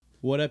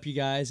What up, you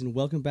guys, and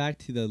welcome back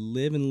to the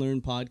Live and Learn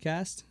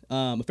podcast.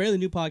 A fairly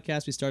new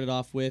podcast we started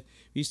off with.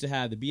 We used to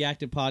have the Be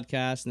Active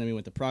podcast, and then we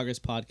went to Progress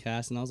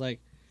podcast, and I was like,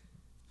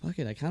 fuck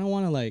it, I kind of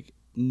want to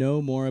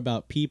know more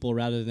about people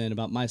rather than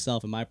about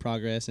myself and my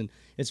progress, and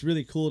it's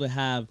really cool to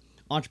have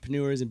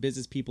entrepreneurs and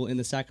business people in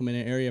the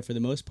Sacramento area, for the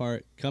most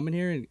part, come in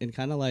here and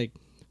kind of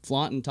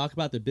flaunt and talk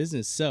about their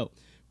business. So,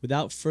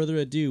 without further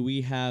ado,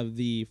 we have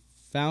the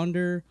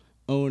founder,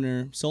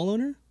 sole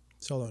owner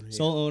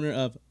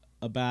of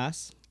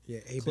Abass. Yeah,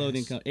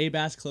 Abass.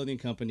 Abass Clothing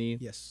Company.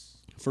 Yes.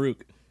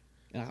 Farouk.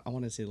 I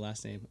want to say the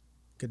last name.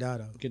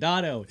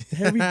 Gaddato.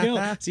 There we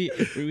go. See,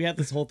 we had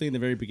this whole thing in the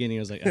very beginning.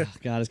 I was like, oh,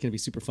 God, it's going to be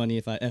super funny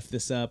if I F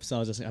this up. So I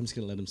was just like, I'm just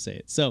going to let him say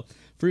it. So,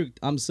 Farouk,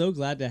 I'm so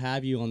glad to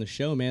have you on the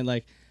show, man.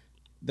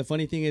 The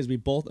funny thing is we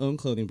both own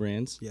clothing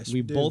brands. Yes,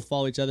 we do. both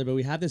follow each other, but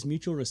we have this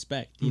mutual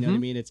respect. You know what I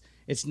mean?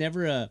 It's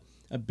never a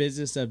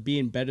business of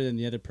being better than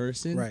the other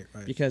person. Right.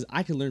 Because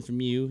I can learn from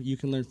you, you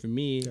can learn from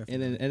me, Definitely.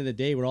 and then at the end of the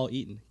day, we're all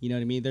eating. You know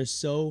what I mean? There's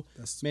so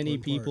many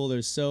people.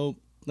 There's so,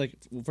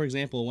 for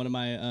example, one of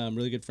my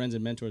really good friends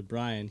and mentors,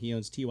 Brian, he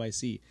owns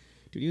TYC.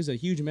 Dude, he was a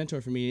huge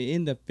mentor for me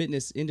in the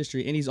fitness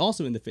industry, and he's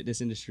also in the fitness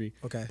industry.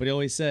 Okay. But he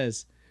always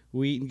says,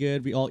 we eating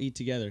good, we all eat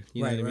together.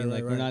 You know what I mean?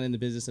 Right. We're not in the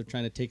business of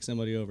trying to take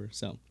somebody over.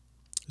 So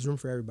There's room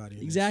for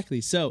everybody. Exactly.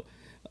 So,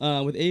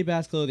 with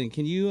Abass Clothing,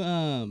 can you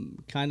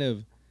kind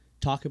of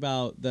talk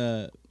about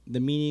the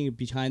meaning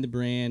behind the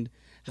brand,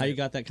 how you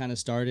got that kind of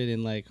started,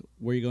 and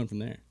where you going from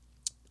there?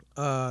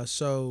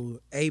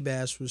 So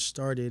Abass was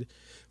started.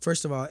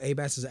 First of all,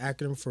 Abass is an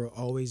acronym for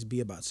Always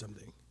Be About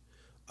Something.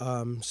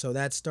 So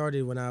that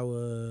started when I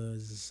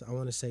was, I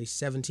want to say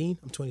 17.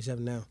 I'm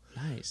 27 now.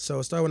 Nice. So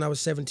it started when I was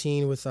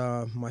 17 with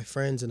my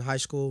friends in high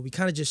school. We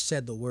kind of just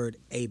said the word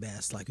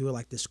Abass. We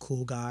were this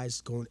cool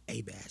guys going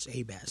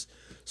Abass.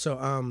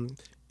 So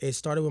it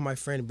started with my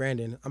friend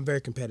Brandon. I'm very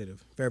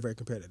competitive, very, very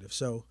competitive.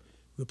 So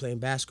we were playing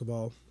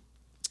basketball,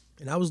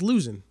 and I was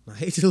losing. I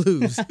hate to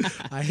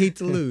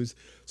lose.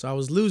 So I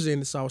was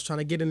losing, so I was trying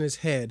to get in his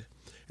head,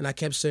 and I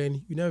kept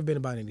saying, "You never been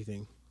about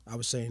anything." I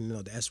was saying,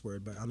 the S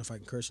word, but I don't know if I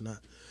can curse or not.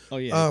 Oh,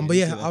 yeah. But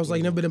yeah, I was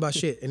like, never been about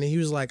shit. And then he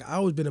was like, I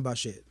always been about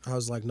shit. I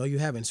was like, no, you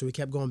haven't. So we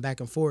kept going back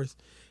and forth,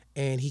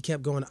 and he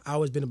kept going, I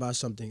always been about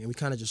something. And we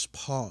kind of just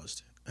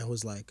paused and I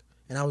was like,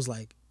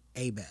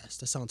 Abass,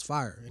 that sounds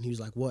fire. And he was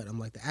like, what? I'm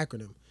like, the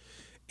acronym.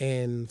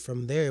 And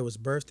from there, it was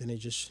birthed, and it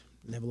just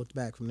never looked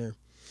back from there.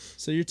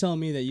 So you're telling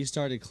me that you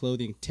started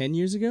clothing 10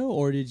 years ago,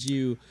 or did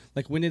you,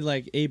 when did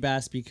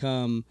Abass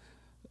become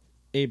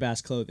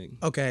Abass Clothing?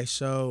 Okay,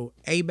 so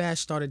Abass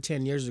started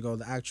 10 years ago,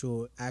 the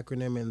actual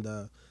acronym and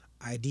the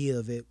idea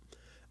of it.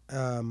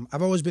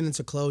 I've always been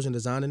into clothes and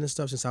designing and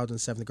stuff since I was in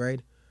 7th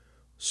grade.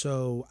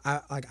 So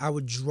I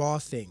would draw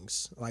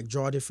things,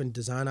 draw different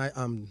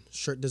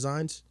shirt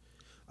designs.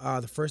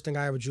 The first thing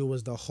I ever drew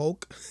was the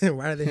Hulk.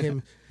 Rather than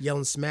him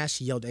yelling smash,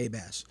 he yelled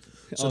Abass.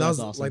 So that was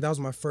awesome. That was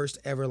my first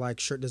ever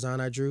shirt design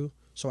I drew.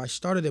 So I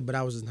started it, but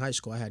I was in high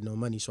school. I had no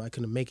money, so I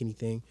couldn't make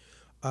anything.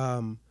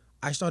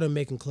 I started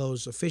making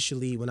clothes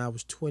officially when I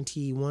was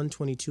 21,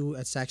 22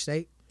 at Sac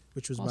State,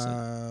 which was awesome.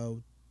 About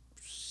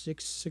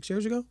six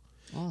years ago.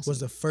 Awesome. Was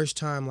the first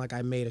time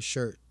I made a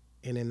shirt,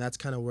 and then that's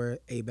kind of where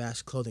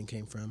Abass Clothing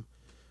came from.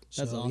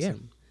 That's awesome. Yeah.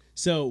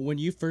 So when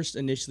you first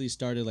initially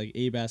started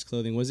Abass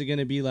Clothing, was it going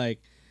to be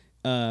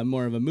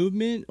more of a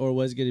movement, or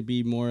was it going to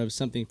be more of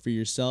something for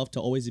yourself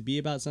to always be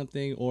about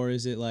something, or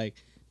is it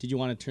did you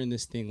want to turn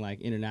this thing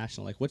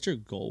international? What's your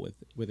goal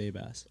with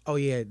Abass? Oh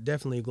yeah,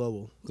 definitely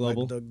global.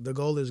 Global? The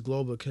goal is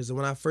global, because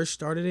when I first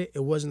started it, it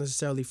wasn't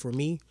necessarily for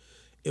me.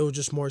 It was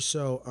just more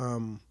so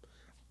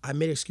I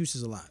made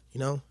excuses a lot,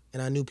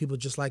 and I knew people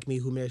just like me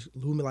who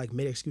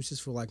made excuses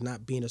for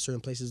not being at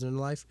certain places in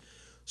their life.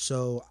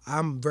 So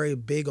I'm very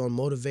big on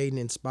motivating,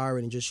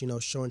 inspiring, and just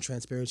showing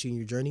transparency in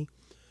your journey.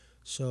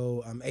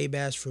 So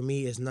Abass for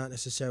me is not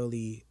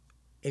necessarily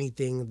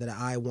anything that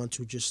I want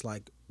to just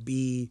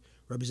be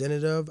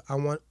representative. I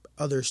want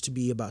others to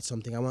be about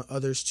something. I want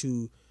others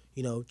to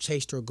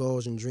chase their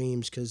goals and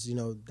dreams, because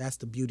that's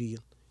the beauty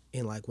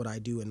in what I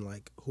do and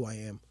who I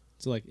am.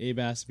 So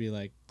Abass would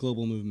be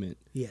global movement.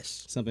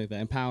 Yes. Something like that,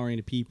 empowering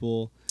the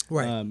people.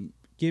 Right.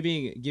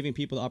 Giving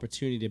people the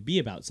opportunity to be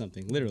about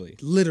something, literally.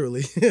 Literally.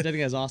 I think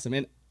that's awesome.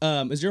 And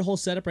is your whole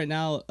setup right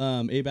now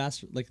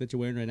Abass that you're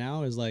wearing right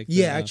now is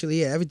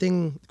actually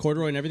everything,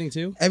 corduroy and everything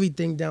too?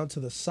 Everything down to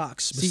the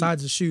socks.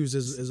 Besides the shoes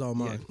is all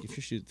mine. Yeah,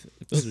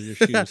 if those are your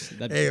shoes,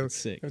 that'd be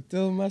sick. If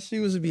those were my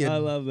shoes, would be I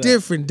love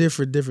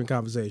that. different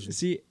conversation.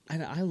 See,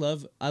 and I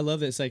love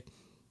this,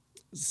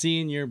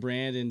 seeing your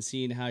brand and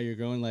seeing how you're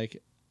growing.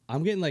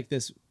 I'm getting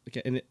this.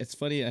 Okay, and it's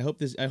funny. I hope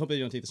that you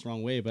don't take this the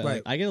wrong way, but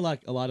right. I get a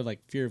lot of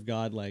fear of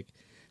God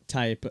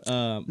type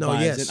no,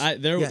 vibes. yes.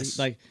 And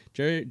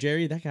yes.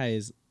 Jerry, that guy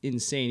is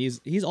insane.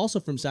 He's also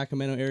from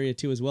Sacramento area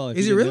too as well.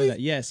 Is he really?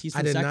 Yes, he's from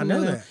I did Sacramento.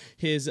 not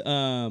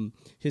know that.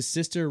 His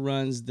sister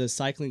runs the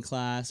cycling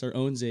class, or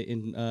owns it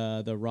in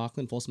the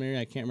Rockland Folsom area.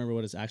 I can't remember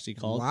what it's actually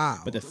called. Wow.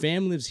 But the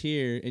family lives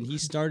here, and he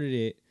started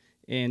it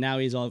and now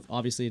he's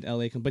obviously in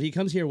LA. But he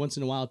comes here once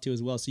in a while too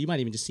as well. So you might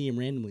even just see him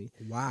randomly.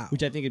 Wow.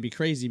 Which I think would be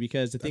crazy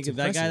because to think That's of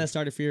that guy impressive. that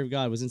started Fear of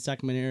God was in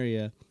Sacramento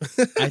area.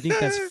 I think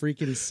that's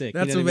freaking sick.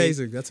 That's you know what I mean?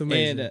 amazing. That's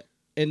amazing.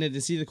 And then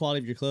to see the quality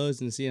of your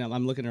clothes and to see,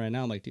 I'm looking right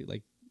now. I'm like, dude,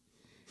 like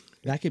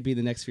that could be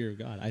the next Fear of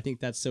God. I think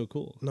that's so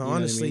cool. No, You know what I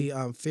honestly,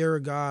 mean? Fear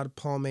of God,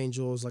 Palm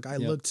Angels. Like I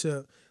look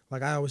to,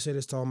 like I always say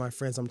this to all my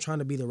friends. I'm trying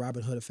to be the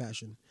Robin Hood of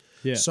fashion.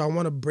 Yeah. So I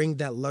want to bring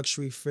that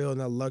luxury feel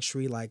and that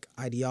luxury like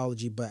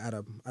ideology, but at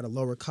a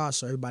lower cost,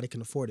 so everybody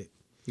can afford it.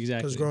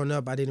 Exactly. Because growing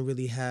up, I didn't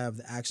really have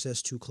the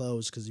access to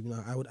clothes because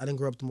I didn't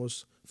grow up the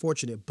most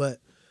fortunate, but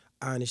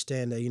I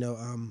understand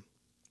that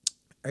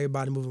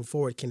everybody moving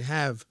forward can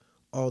have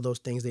all those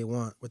things they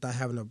want without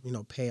having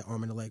to pay an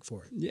arm and a leg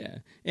for it. Yeah,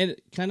 and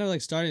kind of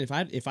like starting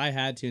if I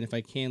had to and if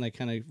I can like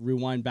kind of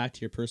rewind back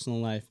to your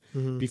personal life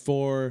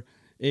before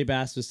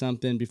ABAS was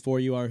something, before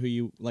you are who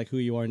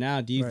you are now.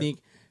 Do you think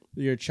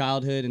your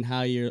childhood and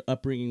how your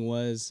upbringing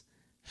was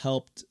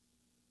helped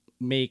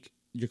make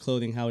your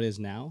clothing how it is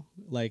now?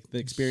 Like the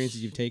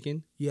experiences you've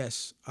taken?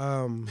 Yes,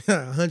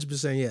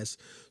 100% yes.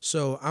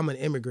 So I'm an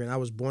immigrant. I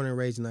was born and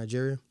raised in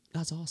Nigeria.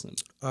 That's awesome.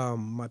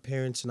 My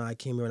parents and I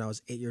came here when I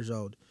was 8 years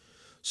old.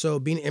 So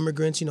being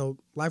immigrants,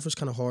 life was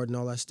kind of hard and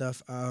all that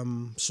stuff.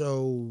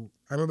 So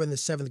I remember in the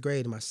 7th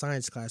grade, in my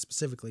science class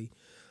specifically,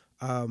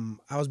 I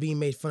was being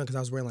made fun of because I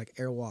was wearing like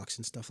airwalks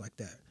and stuff like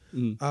that.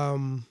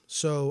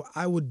 So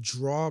I would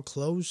draw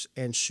clothes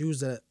and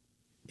shoes that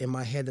in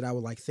my head that I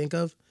would like think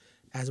of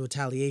as a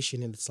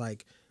retaliation. And it's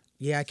like,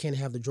 yeah, I can't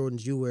have the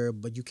Jordans you wear,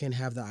 but you can't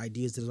have the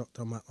ideas that are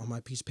on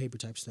my piece of paper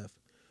type stuff.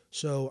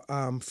 So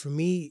for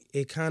me,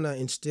 it kind of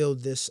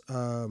instilled this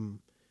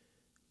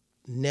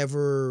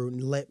never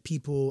let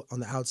people on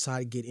the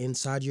outside get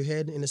inside your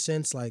head in a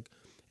sense, like,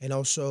 and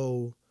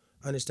also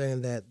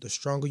understanding that the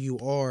stronger you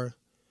are,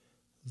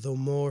 the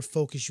more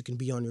focused you can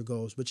be on your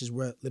goals, which is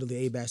what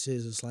literally ABAS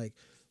is. It's like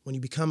when you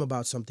become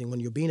about something, when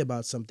you're being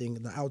about something,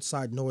 the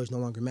outside noise no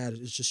longer matters.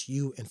 It's just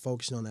you and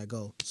focusing on that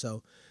goal.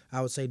 So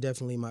I would say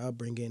definitely my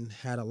upbringing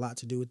had a lot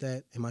to do with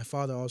that. And my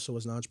father also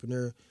was an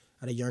entrepreneur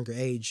at a younger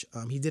age.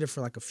 He did it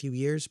for like a few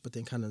years, but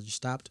then kind of just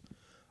stopped.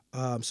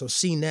 So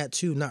seeing that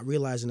too, not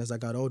realizing as I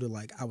got older,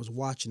 like I was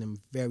watching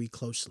him very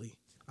closely.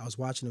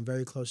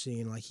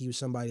 And like he was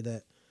somebody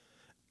that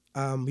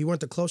we weren't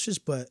the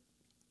closest, but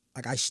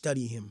like I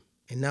study him.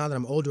 And now that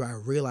I'm older, I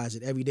realize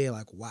it every day.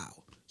 Like,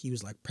 wow, he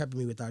was like prepping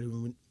me without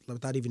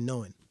even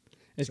knowing.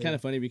 It's kind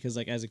of funny because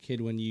like as a kid,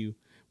 when you're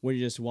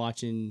just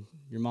watching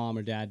your mom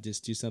or dad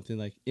just do something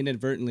like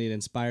inadvertently, it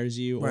inspires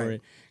you or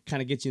it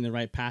kind of gets you in the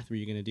right path where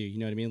you're gonna do. You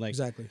know what I mean? Like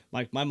Exactly.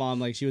 Like my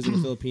mom, like she was in the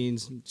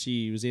Philippines.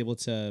 She was able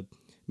to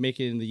make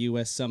it in the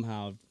U.S.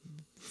 somehow.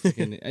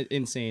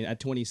 Insane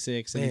at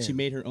 26, and then she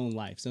made her own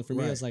life. So for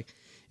me, I was like,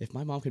 if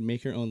my mom could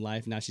make her own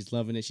life, now she's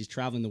loving it. She's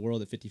traveling the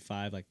world at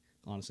 55. Like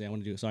honestly, I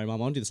want to do it. Sorry, Mom,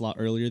 I want to do this a lot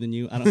earlier than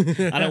you. I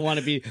don't want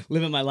to be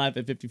living my life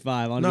at 55.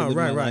 I want to be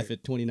living my life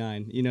at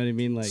 29. You know what I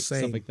mean? Like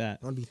stuff like that.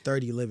 I want to be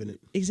 30 living it.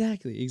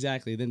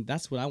 Exactly. Then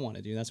that's what I want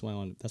to do. That's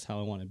how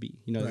I want to be.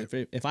 You know,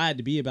 if I had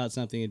to be about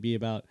something, it'd be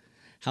about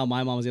how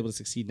my mom was able to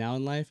succeed now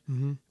in life,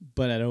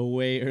 but at a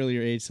way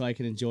earlier age, so I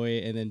can enjoy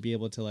it and then be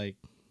able to like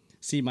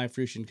see my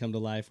fruition come to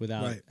life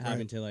without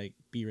having to like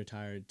be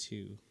retired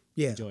to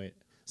enjoy it.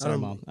 Sorry,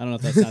 Mom. I don't know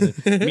if that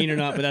sounded mean or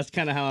not, but that's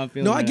kind of how I'm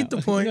feeling. No, I get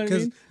the point you know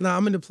because I mean?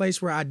 I'm in the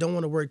place where I don't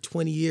want to work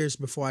 20 years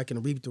before I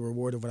can reap the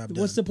reward of what I've done.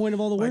 What's the point of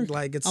all the work?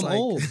 Like it's I'm like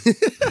old.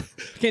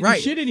 Can't do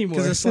shit anymore.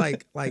 Because it's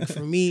like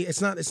for me,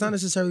 it's not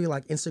necessarily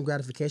like instant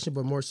gratification,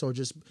 but more so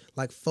just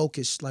like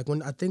focused. Like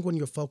when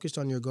you're focused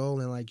on your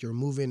goal and like you're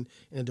moving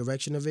in the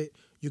direction of it,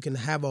 you can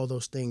have all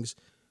those things.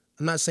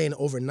 I'm not saying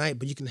overnight,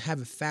 but you can have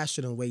it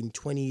faster than waiting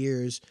 20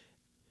 years.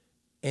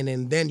 And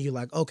then you're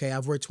like, okay,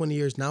 I've worked 20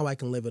 years. Now I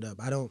can live it up.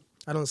 I don't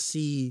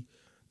see,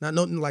 no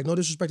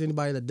disrespect to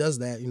anybody that does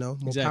that,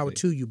 more power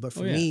to you. But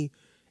for me,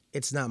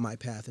 it's not my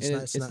path.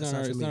 It's not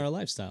our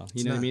lifestyle.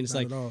 You know what I mean? It's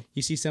like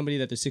you see somebody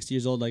that they're 60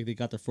 years old, like they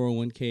got their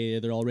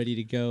 401k, they're all ready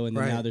to go, and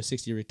then now they're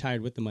 60,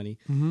 retired with the money.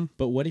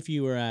 But what if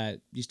you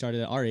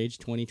started at our age,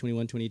 20,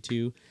 21,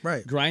 22,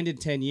 grinded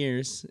 10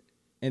 years,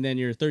 and then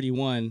you're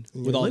 31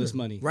 with all this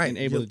money and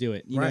able to do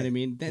it. You know what I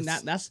mean? Then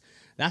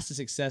that's the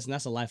success, and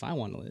that's the life I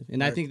want to live.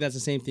 And I think that's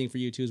the same thing for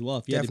you too as well.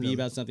 If you had to be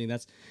about something,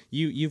 that's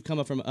you've come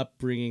up from an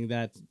upbringing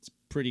that's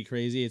pretty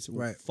crazy. It's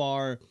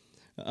far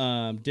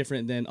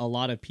different than a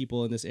lot of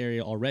people in this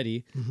area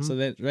already. So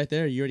that right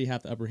there, you already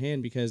have the upper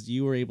hand because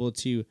you were able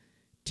to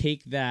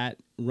take that,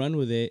 run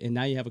with it, and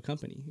now you have a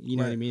company. You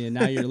know what I mean? And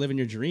now you're living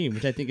your dream,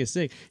 which I think is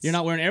sick. You're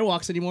not wearing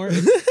Airwalks anymore.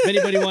 If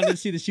anybody wanted to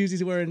see the shoes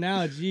he's wearing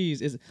now,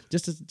 geez, it's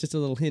just a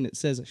little hint. It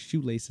says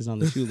shoelaces on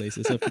the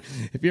shoelaces. So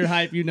if you're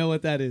hype, you know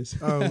what that is.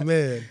 Oh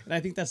man! And I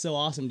think that's so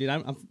awesome, dude.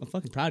 I'm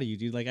fucking proud of you,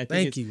 dude. Like I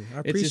think thank you. I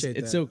appreciate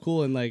it's so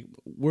cool, and like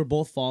we're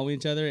both following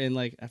each other. And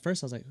like at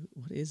first I was like,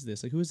 what is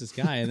this? Like who is this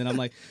guy? And then I'm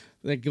like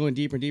going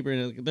deeper and deeper.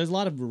 And like, there's a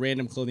lot of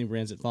random clothing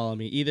brands that follow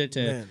me, either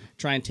to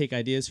try and take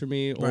ideas from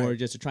me, or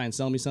just to try and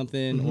sell me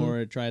something,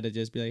 or try to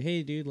just be like,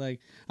 hey, dude, like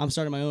I'm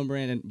starting my own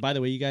brand. And by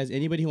the way, you guys,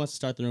 anybody who wants to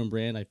start their own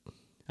brand,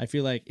 I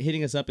feel like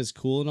hitting us up is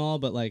cool and all,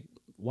 but like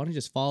why don't you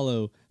just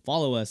follow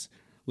us,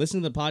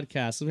 listen to the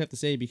podcast, what we have to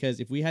say, because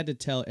if we had to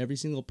tell every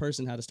single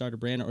person how to start a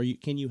brand, or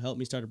can you help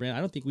me start a brand, I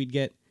don't think we'd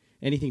get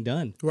anything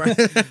done. Right.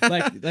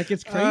 like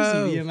it's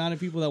crazy the amount of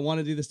people that want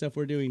to do the stuff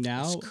we're doing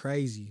now. It's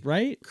crazy.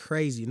 Right?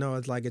 Crazy. No,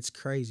 it's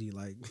crazy.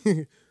 Like,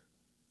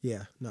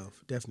 yeah, no,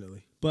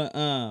 definitely. But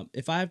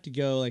if I have to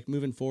go like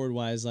moving forward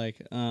wise, like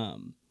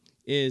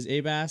is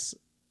ABAS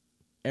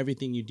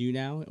everything you do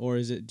now, or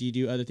do you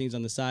do other things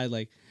on the side?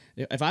 Like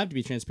if I have to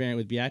be transparent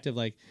with Be Active,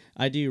 like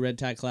I do Red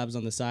Tat collabs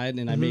on the side,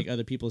 and I make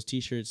other people's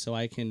t-shirts so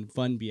I can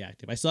fund Be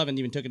Active. I still haven't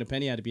even taken a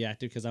penny out of Be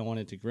Active because I want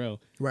it to grow.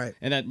 Right.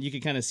 And that you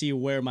can kind of see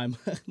where my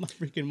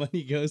freaking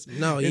money goes.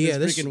 No, in yeah,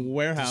 this freaking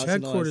warehouse. This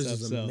headquarters and all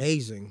that stuff, is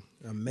amazing.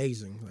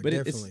 Amazing. Like, but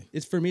definitely.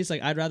 it's for me. It's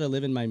like I'd rather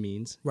live in my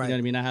means. Right. You know what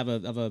I mean? I have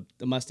a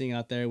Mustang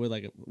out there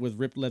with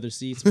ripped leather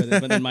seats, but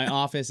then my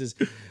office is,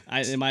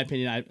 in my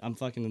opinion, I'm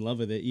fucking in love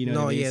with it. You know?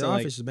 No, what I mean? yeah, So the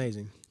like, office is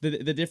amazing.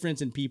 the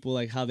difference in people,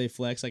 like how they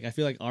flex. Like I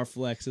feel like our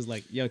flex is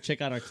like, yo,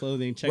 check out our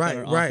clothing, check Right,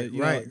 out our right, outfit, you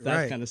know, right, that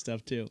right. kind of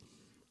stuff too.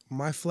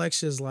 My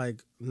flex is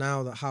like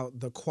now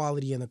the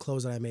quality and the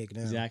clothes that I make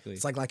now. Exactly.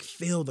 It's like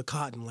feel the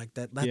cotton like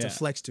that. That's Yeah. a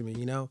flex to me,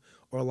 you know.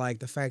 Or like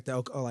the fact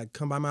that like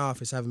come by my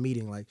office, have a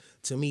meeting. Like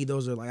to me,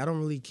 those are like I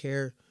don't really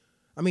care.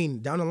 I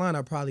mean, down the line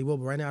I probably will,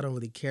 but right now I don't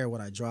really care what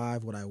I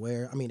drive, what I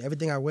wear. I mean,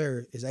 everything I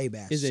wear is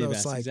ABAS. So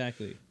it's like,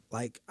 exactly.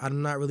 like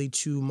I'm not really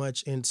too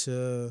much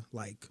into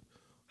like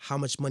how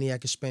much money I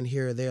can spend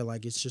here or there.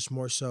 Like it's just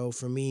more so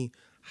for me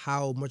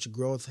how much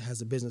growth has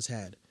the business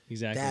had.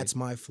 Exactly. That's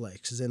my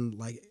flex. And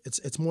like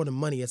it's more than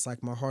money. It's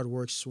like my hard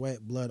work, sweat,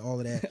 blood, all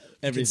of that.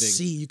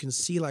 Everything. You can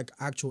see like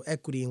actual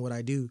equity in what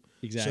I do.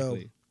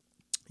 Exactly. So,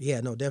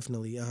 yeah, no,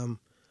 definitely.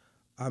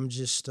 I'm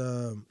just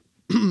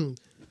I'm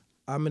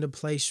in a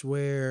place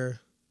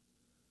where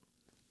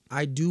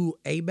I do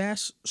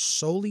ABAS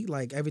solely.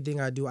 Like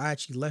everything I do, I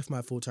actually left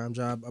my full-time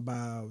job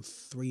about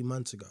 3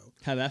 months ago.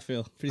 How'd that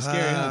feel? Pretty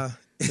scary, huh?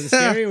 Was it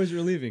scary or was you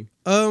relieving?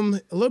 A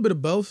little bit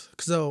of both.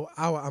 So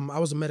I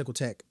was a medical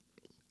tech.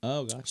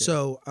 Oh, gotcha.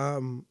 So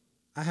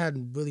I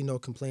had really no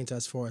complaints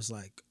as far as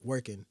like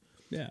working.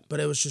 Yeah. But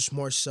it was just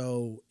more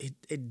so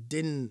it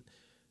didn't.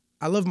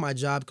 I love my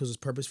job because it's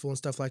purposeful and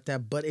stuff like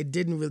that, but it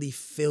didn't really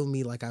fill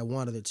me like I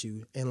wanted it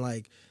to. And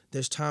like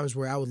there's times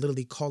where I would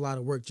literally call out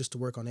of work just to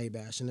work on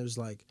ABAS, and it was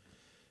like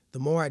the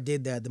more I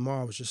did that, the more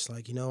I was just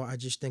like, I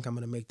just think I'm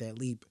gonna make that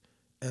leap.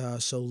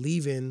 So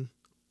leaving,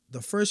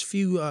 the first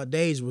few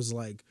days was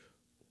like,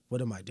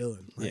 what am I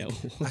doing? Like, Yeah.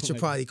 I should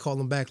probably call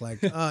them back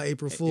like,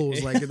 April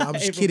Fools. Like, I'm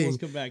just April kidding. Fools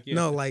come back, yeah.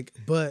 No, like,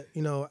 but,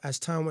 as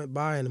time went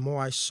by and the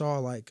more I saw,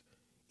 like,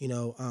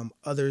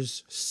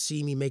 others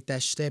see me make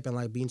that step and,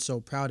 like, being so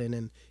proud and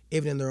then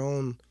even in their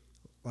own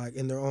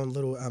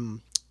little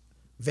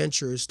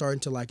ventures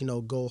starting to, like,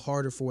 go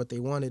harder for what they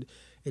wanted,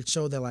 it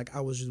showed that, like, I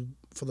was,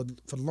 for the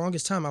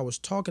longest time, I was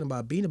talking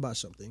about being about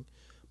something,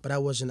 but I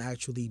wasn't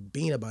actually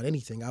being about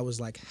anything. I was,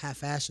 like,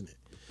 half-assing it.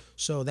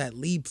 So that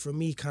leap for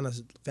me kind of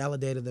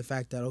validated the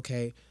fact that,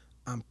 okay,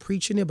 I'm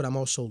preaching it, but I'm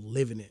also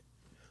living it.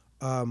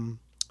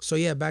 So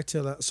yeah,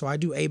 so I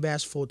do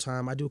ABAS full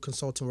time. I do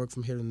consulting work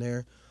from here and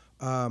there.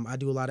 I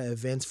do a lot of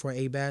events for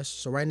ABAS.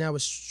 So right now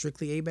it's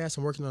strictly ABAS.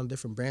 I'm working on a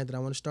different brand that I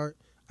want to start.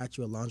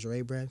 Actually, a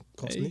lingerie brand.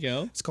 There you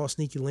go. It's called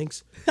Sneaky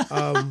Links.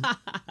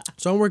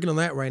 So I'm working on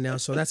that right now.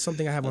 So that's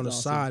something I have on the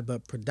awesome. side.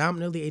 But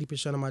predominantly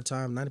 80% of my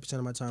time, 90%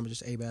 of my time is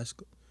just ABAS.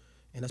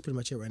 And that's pretty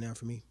much it right now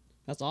for me.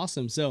 That's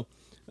awesome. So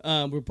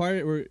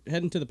we're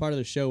heading to the part of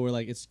the show where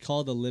like it's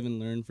called the Live and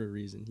Learn for a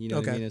reason. You know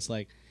what I mean? It's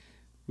like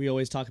we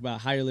always talk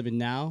about how you're living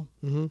now,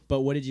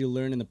 but what did you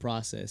learn in the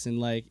process? And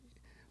like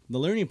the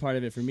learning part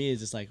of it for me is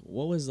just like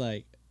what was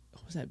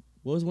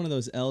one of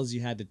those L's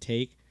you had to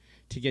take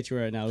to get you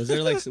right now? Was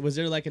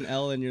there like an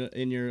L in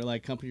your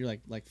like company? You're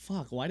like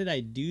fuck, why did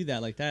I do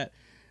that like that?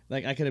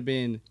 Like I could have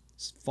been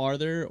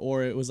farther,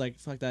 or it was like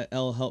fuck, that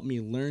L helped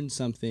me learn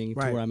something to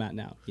where I'm at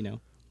now.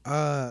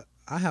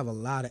 I have a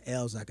lot of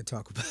L's I could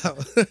talk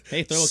about.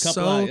 Hey, throw a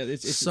couple out.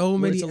 It's so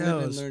many it's a live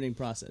and L's. learning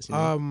process.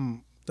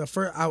 When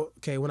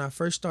I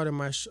first started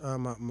my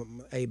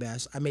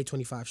ABAS, I made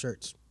 25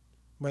 shirts.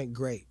 Went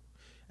great.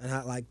 And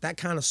that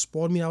kind of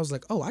spoiled me. I was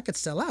like, oh, I could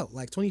sell out.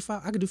 Like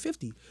 25, I could do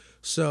 50.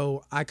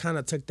 So I kind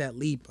of took that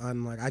leap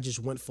on I just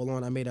went full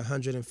on. I made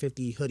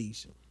 150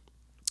 hoodies.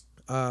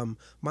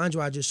 Mind you,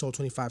 I just sold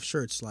 25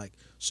 shirts.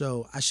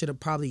 So I should have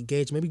probably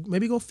gauged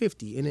maybe go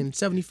 50 and then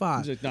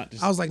 75.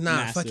 I was like, nah,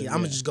 massive, fuck it. I'm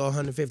gonna just go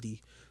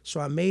 150. So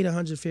I made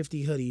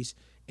 150 hoodies,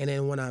 and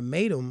then when I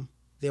made them,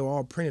 they were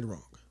all printed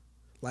wrong,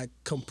 like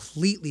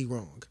completely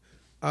wrong.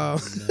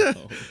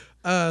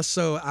 No.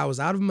 So I was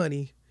out of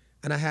money,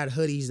 and I had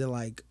hoodies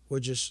that were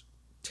just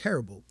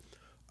terrible.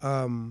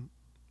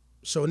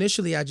 So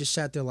initially I just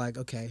sat there like,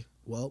 okay,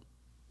 well,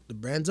 the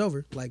brand's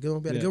over. Like, we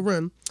had a good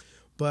run.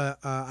 But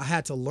I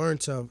had to learn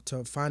to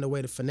find a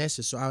way to finesse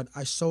it. So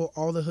I sold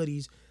all the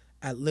hoodies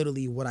at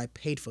literally what I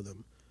paid for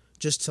them,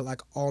 just to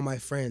all my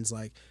friends.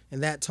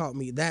 And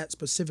that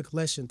specific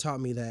lesson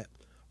taught me that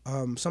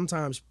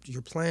sometimes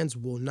your plans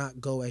will not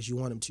go as you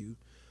want them to.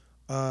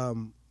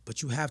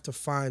 But you have to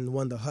find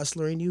the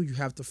hustler in you. You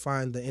have to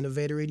find the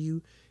innovator in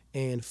you.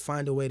 and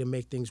find a way to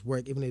make things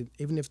work, even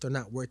if they're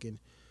not working.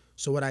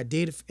 So what I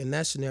did in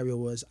that scenario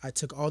was I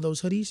took all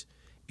those hoodies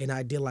and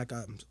I did like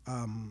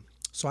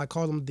so I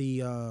call them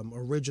the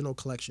original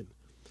collection.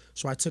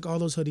 So I took all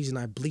those hoodies and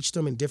I bleached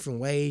them in different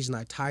ways and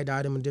I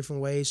tie-dyed them in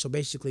different ways. So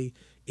basically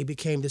it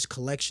became this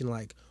collection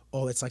like,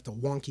 oh, it's like the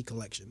wonky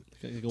collection.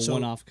 Like a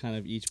one-off kind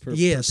of each per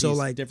Yeah, per so piece,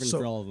 like different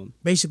for all of them.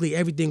 basically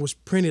everything was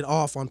printed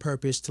off on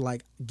purpose to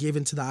like give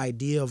into the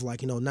idea of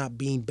like, not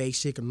being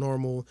basic or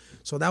normal.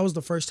 So that was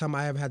the first time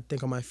I ever had to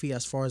think on my feet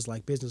as far as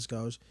like business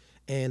goes.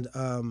 And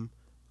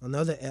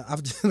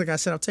like I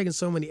said, I've taken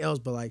so many L's,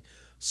 but like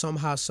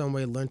somehow, some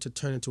way learned to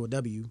turn into a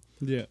W.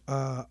 Yeah.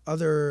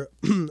 Other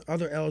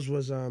other L's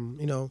was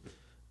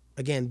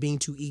again, being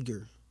too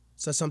eager.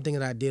 So that's something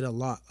that I did a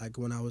lot. Like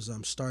when I was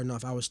starting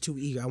off, I was too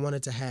eager. I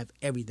wanted to have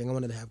everything. I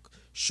wanted to have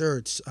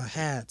shirts,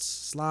 hats,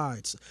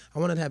 slides. I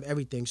wanted to have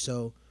everything.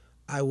 So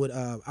I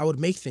would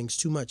make things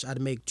too much. I'd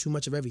make too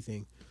much of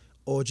everything,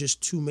 or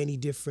just too many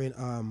different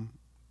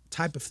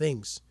type of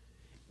things,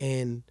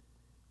 and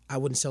I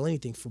wouldn't sell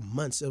anything for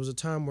months. There was a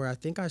time where I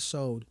think I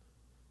sold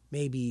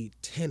maybe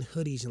 10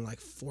 hoodies in like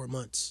 4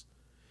 months.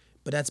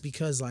 But that's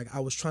because like I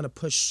was trying to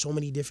push so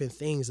many different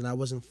things and I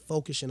wasn't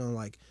focusing on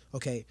like,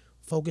 okay,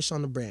 focus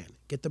on the brand,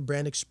 get the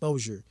brand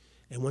exposure.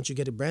 And once you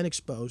get the brand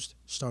exposed,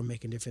 start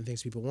making different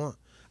things people want.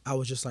 I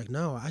was just like,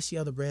 no, I see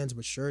other brands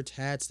with shirts,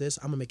 hats, this,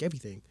 I'm gonna make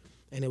everything.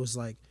 And it was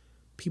like,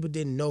 people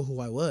didn't know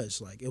who I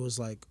was. Like, it was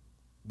like,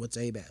 what's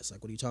ABAS?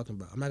 Like, what are you talking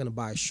about? I'm not gonna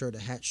buy a shirt, a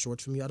hat,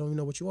 shorts from you. I don't even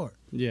know what you are.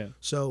 Yeah.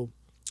 So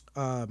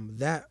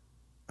that,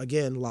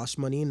 again, lost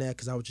money in that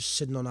because I was just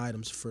sitting on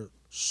items for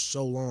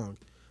so long.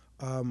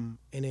 And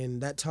then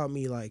that taught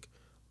me like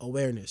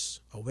awareness.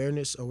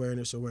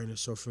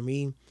 So for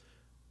me,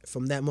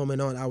 from that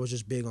moment on, I was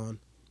just big on,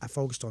 I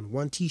focused on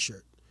one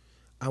t-shirt.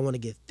 I want to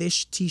get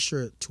this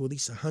t-shirt to at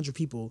least 100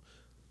 people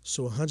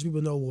so 100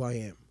 people know who I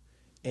am.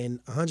 And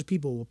 100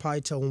 people will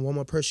probably tell one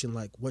more person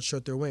like what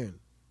shirt they're wearing.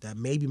 That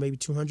maybe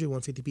 200,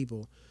 150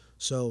 people.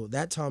 So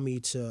that taught me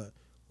to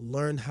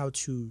learn how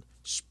to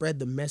spread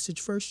the message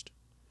first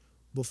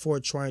before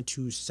trying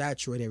to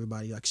saturate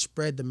everybody. Like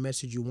spread the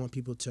message you want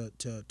people to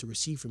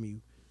receive from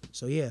you.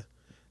 So yeah,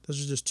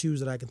 those are just twos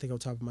that I can think on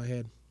top of my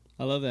head.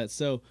 I love that.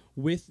 So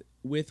with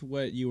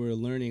what you were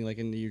learning, like,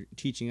 and you're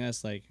teaching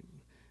us, like,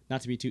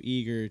 not to be too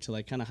eager to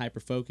like kind of hyper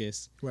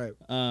focus. Right.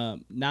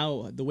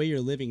 Now the way you're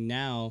living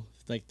now,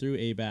 like through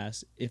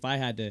ABAS, if I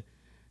had to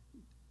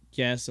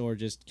guess or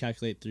just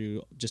calculate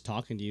through just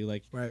talking to you,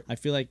 like, right. I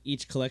feel like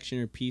each collection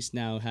or piece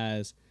now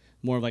has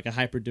more of like a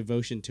hyper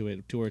devotion to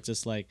it, to where it's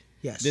just like,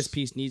 yes, this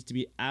piece needs to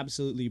be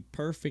absolutely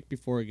perfect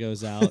before it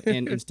goes out.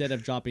 And instead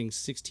of dropping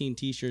 16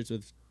 t-shirts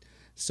with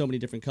so many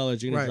different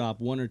colors, you're going to drop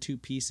one or two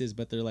pieces,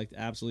 but they're like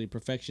absolutely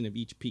perfection of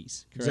each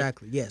piece. Correct?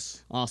 Exactly.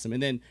 Yes. Awesome.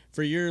 And then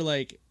for your,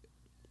 like,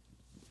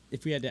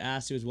 if we had to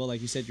ask you as well,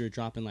 like you said, you're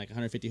dropping like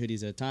 150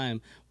 hoodies at a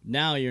time.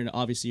 Now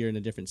obviously you're in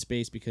a different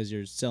space because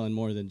you're selling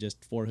more than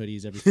just 4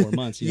 hoodies every 4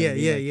 months. You know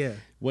yeah.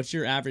 What's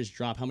your average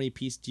drop? How many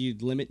pieces do you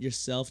limit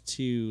yourself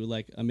to,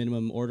 like a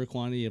minimum order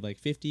quantity of like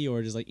 50,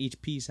 or does like each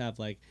piece have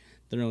like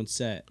their own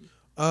set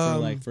for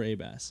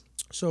ABAS?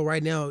 So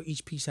right now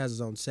each piece has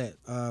its own set.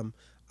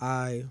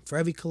 For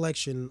every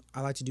collection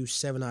I like to do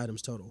 7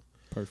 items total.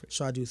 Perfect.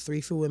 So I do 3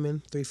 for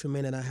women, 3 for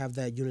men, and I have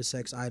that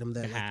unisex item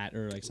that a hat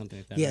or like something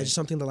like that. Yeah, right? just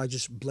something that like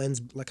just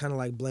blends, like kind of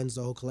like blends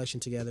the whole collection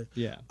together.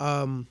 Yeah.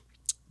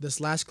 This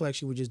last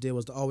collection we just did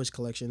was the Always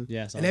collection.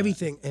 Yes. And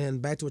everything,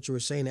 and back to what you were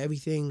saying,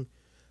 everything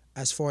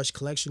as far as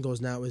collection goes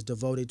now is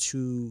devoted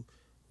to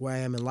where I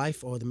am in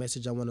life or the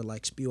message I want to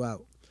like spew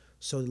out.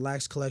 So the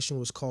last collection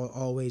was called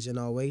Always and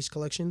Always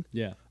collection.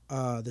 Yeah.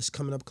 This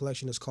coming up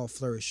collection is called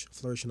Flourish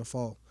in the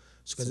fall.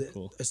 Because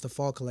cool. It's the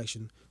fall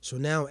collection. So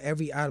now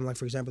every item, like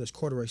for example, this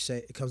corduroy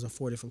set, it comes in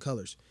 4 different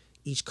colors.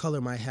 Each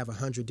color might have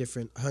 100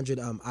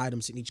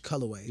 items in each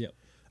colorway. Yep.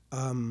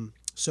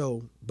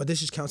 So, but this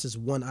just counts as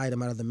one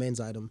item out of the men's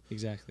item.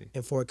 Exactly.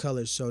 In 4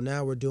 colors. So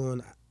now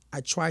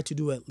I try to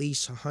do at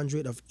least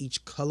 100 of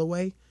each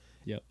colorway.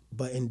 Yep.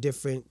 But in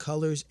different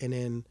colors, and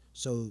then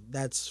so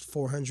that's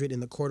 400 in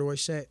the corduroy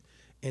set,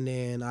 and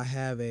then I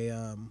have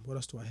a what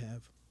else do I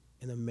have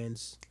in the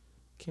men's?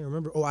 Can't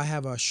remember. Oh, I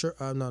have a shirt.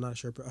 No, not a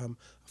shirt. But, a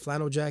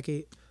flannel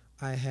jacket.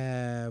 I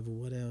have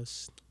what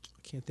else? I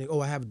can't think.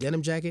 Oh, I have a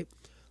denim jacket.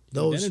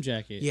 Denim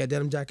jacket. Yeah,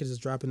 denim jacket is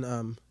dropping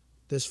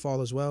this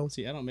fall as well.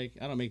 See, I don't make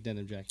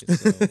denim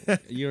jackets. So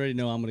you already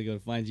know I'm gonna go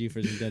find you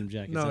for some denim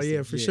jackets. No,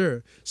 yeah, for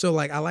sure. So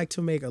like I like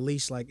to make at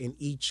least like in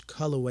each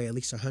colorway at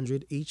least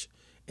 100 each,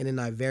 and then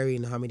I vary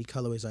in how many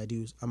colorways I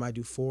do. I might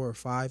do 4 or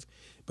 5,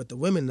 but the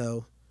women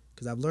though,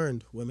 because I've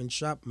learned women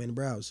shop, men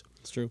browse.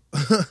 It's true.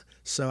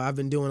 So I've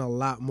been doing a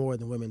lot more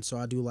than women. So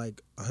I do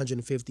like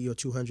 150 or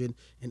 200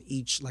 in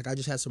each. Like I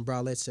just had some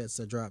bralette sets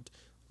that dropped.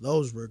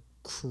 Those were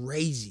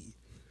crazy.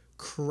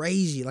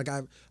 Like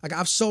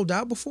I've sold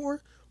out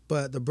before,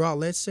 but the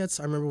bralette sets,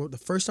 I remember the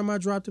first time I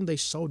dropped them, they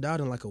sold out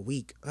in like a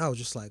week. I was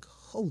just like,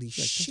 holy Like,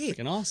 that's shit.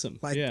 freaking awesome.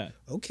 Like, yeah.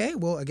 okay,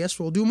 well, I guess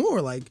we'll do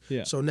more. Like,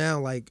 Yeah. so now,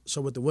 like,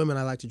 so with the women,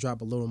 I like to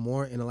drop a little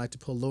more, and I like to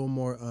put a little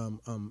more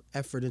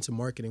effort into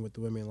marketing with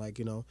the women. Like,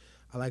 you know,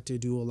 I like to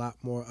do a lot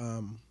more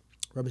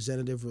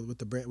representative with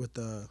the brand, with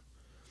the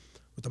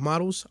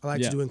models. I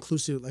like Yeah. to do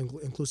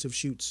inclusive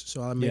shoots,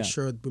 so I make Yeah.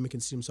 sure women can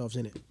see themselves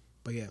in it.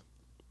 But yeah,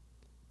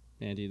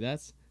 Man, dude,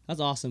 that's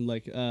awesome.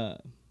 Like,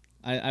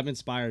 I'm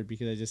inspired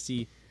because I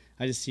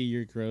just see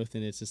your growth,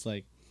 and it's just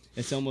like,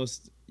 it's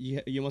almost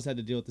you almost had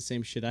to deal with the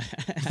same shit I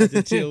had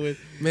to deal with.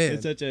 Man.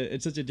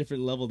 It's such a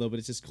different level though, but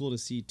it's just cool to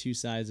see two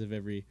sides of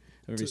every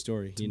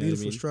story. it's a You know what I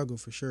beautiful mean? struggle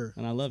for sure.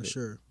 And I love for it.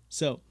 sure.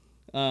 So,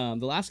 the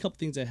last couple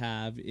things I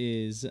have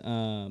is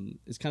kind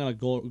of a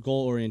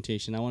goal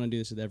orientation. I want to do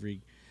this with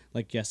every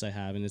like guest I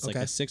have, and it's like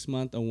Okay. a 6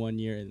 month, a 1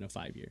 year, and a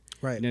 5 year.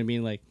 Right. You know what I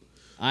mean? Like,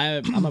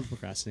 I'm a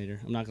procrastinator.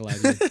 I'm not gonna lie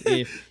to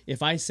you.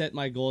 If I set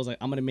my goals, like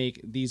I'm gonna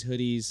make these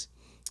hoodies,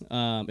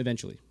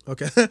 eventually.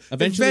 Okay.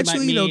 Eventually might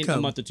they'll mean a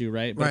come. month or two,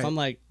 right? But if Right. I'm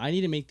like, I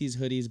need to make these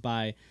hoodies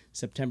by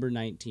September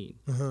 19.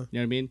 Uh-huh. You know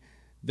what I mean?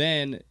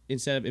 Then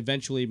instead of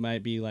eventually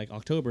might be like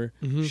October,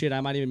 shit,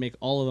 I might even make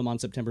all of them on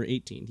September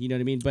 18. You know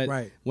what I mean? But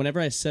Right. whenever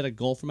I set a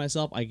goal for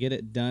myself, I get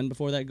it done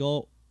before that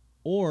goal,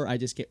 or I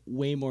just get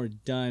way more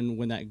done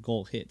when that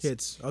goal hits. Okay.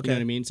 You know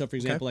what I mean? So for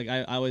example, like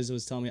I always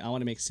was telling me I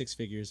want to make 6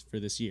 figures for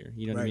this year.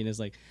 You know what I Right. mean? It's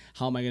like,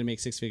 how am I going to make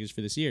 6 figures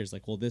for this year? It's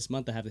like, well, this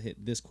month I have to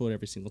hit this quote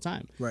every single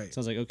time. Right. So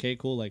I was like, okay,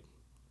 cool. Like,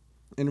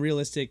 in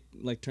realistic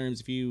like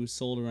terms, if you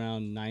sold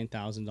around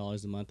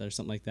 $9,000 a month or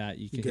something like that,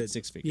 you could hit good.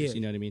 6 figures. Yeah.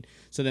 You know what I mean?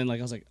 So then like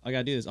I was like, I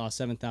gotta do this. Oh,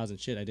 7,000.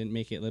 Shit, I didn't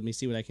make it. Let me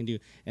see what I can do.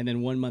 And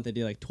then 1 month I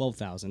did like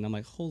 12,000. I'm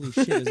like, holy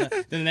shit. Is that?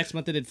 Then the next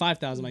month I did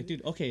 5,000. I'm like,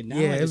 dude, okay, now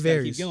Yeah, I it just gotta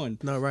varies. keep going.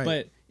 No, right.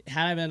 But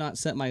had I not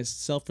set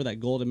myself for that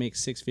goal to make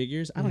 6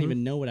 figures, I don't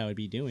even know what I would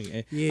be doing.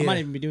 I Yeah. might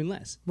even be doing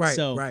less. Right.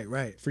 So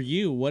Right. for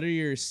you, what are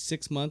your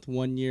 6 month,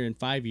 1 year, and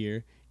 5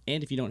 year?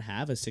 And if you don't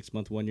have a 6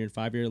 month, 1 year, and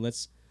 5 year,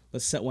 let's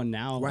set one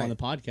now Right. on the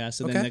podcast.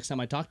 So Okay. then next time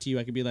I talk to you,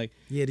 I could be like,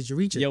 Yeah. Did you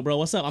reach it? yo, bro,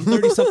 what's up? I'm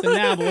 30 something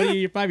now, but what are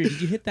your 5 years?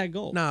 Did you hit that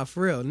goal? Nah,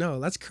 for real. No,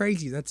 that's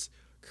crazy. That's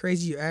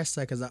crazy you asked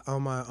that because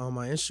on my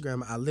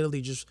Instagram, I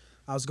literally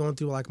I was going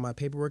through like my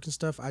paperwork and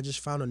stuff. I just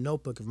found a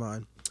notebook of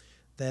mine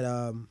that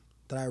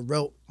I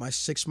wrote my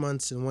 6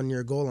 months and 1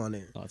 year goal on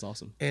there. Oh, that's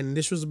awesome. And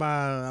this was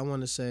about, I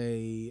want to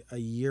say, a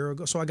year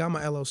ago. So I got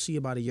my LLC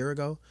about a year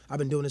ago. I've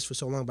been doing this for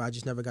so long, but I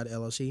just never got an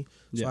LLC. So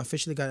Yeah. I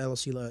officially got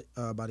LLC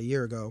about a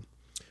year ago.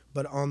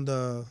 But on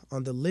the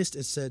list,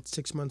 it said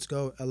 6 months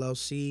ago,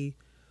 LLC.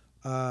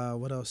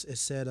 What else? It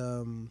said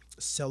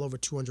sell over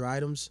 200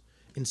 items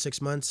in 6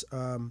 months.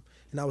 And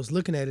I was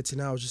looking at it,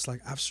 and I was just like,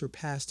 I've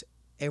surpassed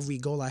every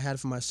goal I had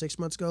for my 6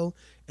 months goal.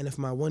 And if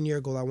my 1 year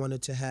goal, I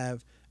wanted to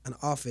have an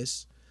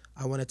office,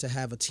 I wanted to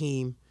have a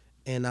team,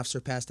 and I've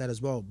surpassed that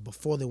as well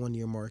before the 1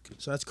 year mark.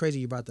 So that's crazy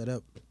you brought that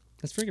up.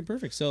 That's freaking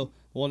perfect. So,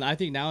 well, I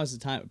think now is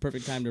the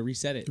perfect time to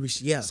reset it.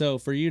 Yeah. So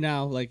for you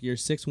now, like you're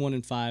 6, 1,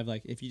 and 5.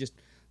 Like if you just,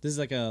 this is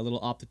like a little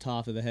off the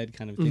top of the head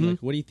kind of thing. Like,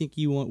 what do you think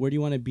you want? Where do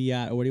you want to be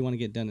at, or what do you want to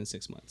get done in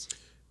 6 months?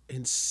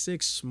 In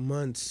 6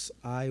 months,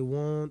 I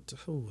want.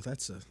 Oh,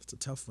 that's a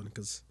tough one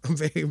because I'm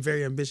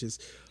very ambitious.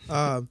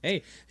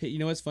 Hey, you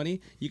know what's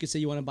funny? You could say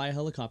you want to buy a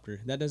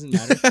helicopter. That doesn't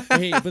matter.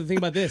 Hey, but the thing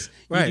about this,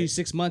 you Right. do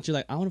 6 months, you're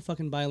like, I want to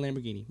fucking buy a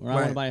Lamborghini, or I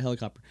want Right. to buy a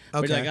helicopter.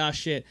 But you're Okay. like, oh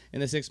shit, in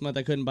the 6 month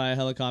I couldn't buy a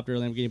helicopter or a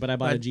Lamborghini, but I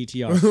bought a Right.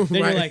 GTR.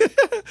 Then Right. you're like,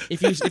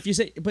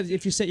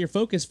 if you set your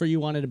focus for you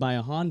wanted to buy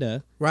a Honda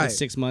in Right.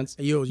 6 months,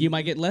 You- you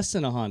might get less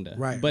than a Honda.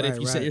 Right, But if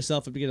right, you set right.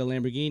 yourself up to get a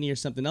Lamborghini or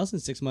something else in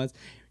 6 months,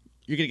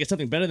 you're gonna get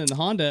something better than the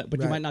Honda, but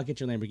you Right. might not get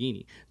your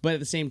Lamborghini. But at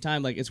the same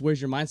time, like, it's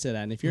where's your mindset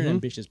at? And if you're an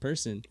ambitious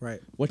person,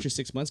 Right. what's your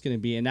 6 months gonna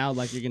be? And now,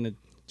 like, you're gonna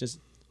just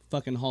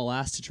fucking haul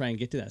ass to try and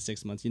get to that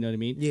 6 months. You know what I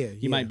mean? Yeah, You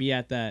yeah. might be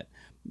at that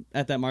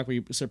mark where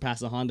you surpass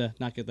the Honda,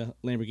 not get the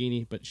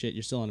Lamborghini, but shit,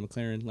 you're still on a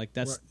McLaren. Like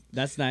that's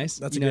nice.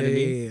 That's you know a good, what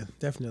I mean? yeah,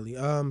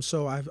 definitely.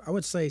 So I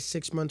would say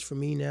 6 months for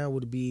me now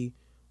would be,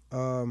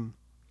 in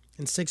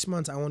 6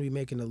 months I want to be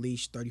making at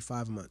least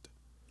 35 a month.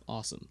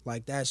 Awesome.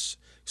 Like that's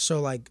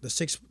so like the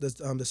 6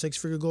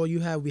 figure goal you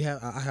have,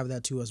 I have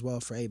that too as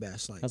well for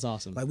ABAS. Like That's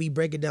awesome. Like we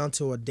break it down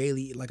to a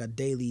daily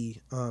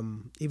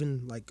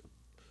even like.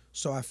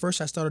 So at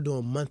first I started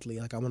doing monthly.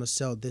 Like I want to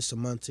sell this a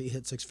month to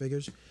hit 6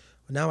 figures.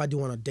 But now I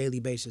do on a daily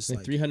basis.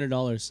 Like Like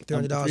 $300.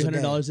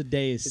 $300 a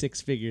day is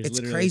 6 figures. it's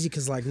literally. crazy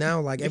because like now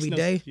like Makes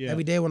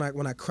every day when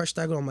I crush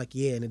that goal, I'm like,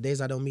 yeah. And the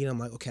days I don't meet, I'm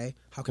like, okay,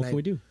 how can What can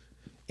we do?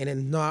 And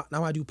then now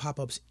I do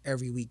pop-ups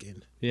every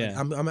weekend.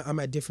 Yeah. Like I'm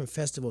at different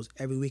festivals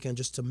every weekend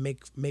just to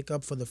make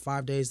up for the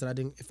 5 days that I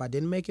didn't, if I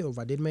didn't make it or if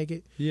I did make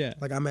it. Yeah.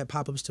 Like I'm at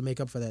pop-ups to make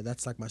up for that.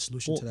 That's like my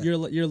solution to that. Your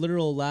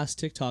literal last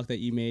TikTok that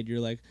you made, you're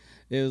like,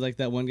 it was like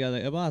that one guy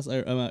like, a boss, or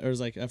it was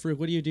like, Farouk,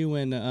 what do you do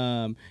when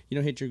you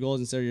don't hit your goals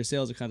and so your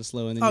sales are kind of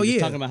slow? And then you're just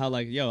talking about how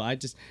like, yo,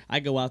 I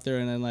go out there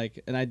and then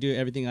like, and I do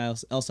everything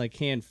else I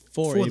can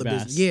for the ABAS.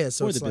 business. Yeah,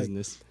 so for it's the like,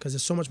 business. because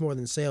it's so much more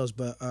than sales.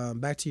 But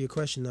back to your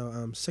question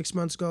though, 6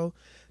 months ago,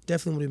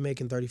 definitely will be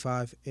making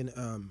 35 in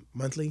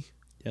monthly.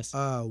 Yes.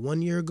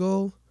 1 year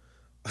goal,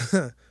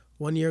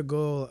 1 year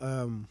goal.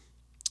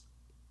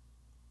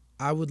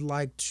 I would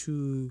like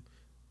to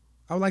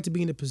I would like to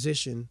be in a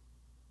position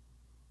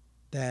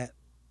that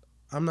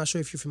I'm not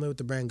sure if you're familiar with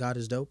the brand God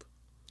is Dope.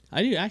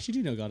 I actually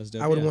do know God is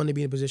Dope. I would want to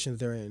be in a position that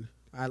they're in.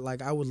 I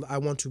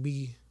want to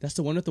be. That's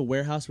the one with the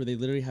warehouse where they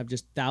literally have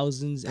just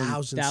thousands of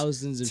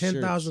 10,000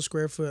 shirts.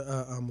 square foot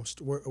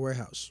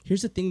warehouse.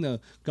 Here's the thing though,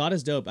 God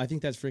is Dope. I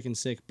think that's freaking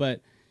sick. But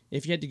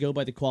if you had to go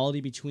by the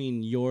quality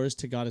between yours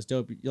to God is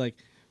Dope, like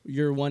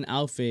your one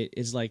outfit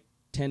is like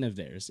 10 of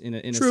theirs in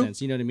a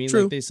sense. You know what I mean?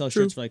 True. Like they sell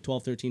shirts for like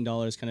 $12,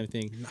 $13 kind of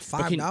thing.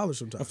 $5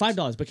 sometimes. Or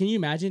 $5. But can you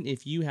imagine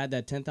if you had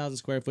that 10,000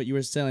 square foot, you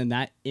were selling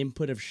that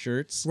input of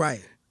shirts,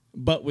 right?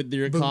 But with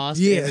your cost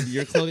and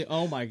your clothing,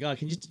 oh my God!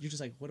 You're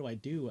just like, what do I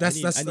do? I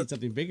need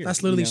something bigger.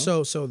 That's literally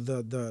so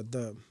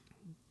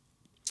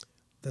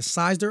the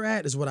size they're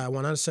at is what I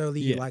want. Not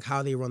necessarily like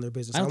how they run their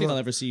business. I don't think I'll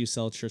ever see you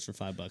sell shirts for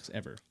 $5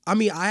 ever. I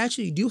mean, I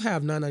actually do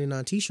have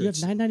 $9.99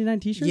 t-shirts. You have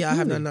 $9.99 t-shirts? Yeah, I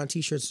have $9.99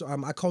 t-shirts.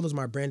 I call those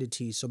my branded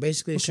tees. So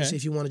basically, it's just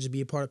if you want to just be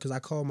a part, because I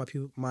call my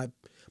people, my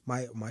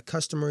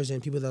customers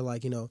and people that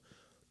like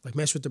like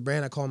mess with the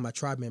brand, I call them my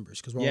tribe members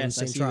because we're all in the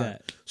same tribe.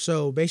 That.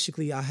 So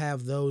basically, I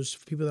have those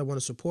people that want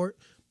to support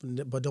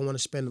but don't want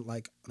to spend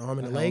like an arm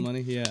and a leg.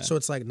 Money, yeah. So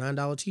it's like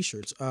 $9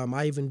 t-shirts.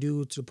 I even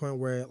do to the point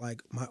where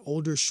like my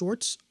older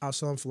shorts, I'll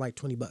sell them for like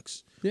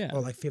 $20. Yeah.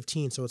 Or like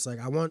 15. So it's like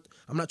I'm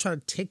not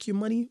trying to take your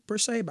money per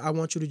se, but I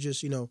want you to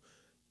just,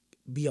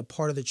 be a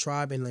part of the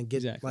tribe and like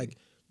get like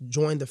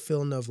join the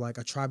feeling of like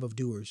a tribe of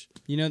doers.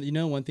 You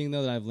know one thing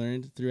though that I've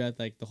learned throughout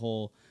like the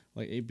whole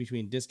like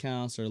between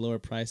discounts or lower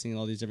pricing and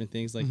all these different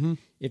things, like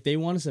if they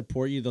want to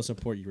support you, they'll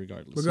support you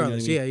regardless.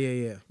 Regardless, you know what I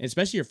mean? Yeah. And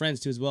especially your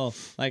friends too as well.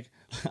 Like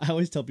I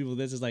always tell people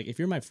this is like if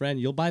you're my friend,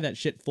 you'll buy that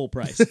shit full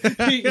price.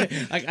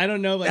 Like I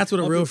don't know. Like, that's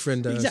what a real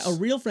friend does. Exactly, a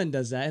real friend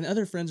does that, and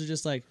other friends are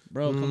just like,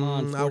 bro, come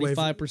on,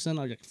 45%. I'm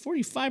like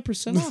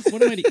 45% off.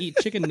 What am I to eat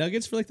chicken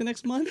nuggets for like the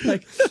next month?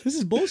 Like this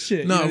is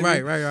bullshit. No,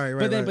 right.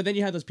 But then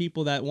you have those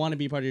people that want to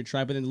be part of your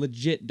tribe, but then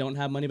legit don't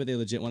have money, but they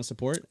legit want to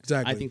support.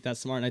 Exactly. I think that's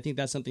smart, and I think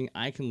that's something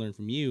I can learn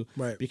from you.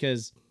 Right.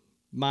 Because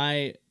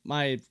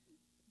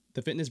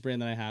the fitness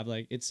brand that I have,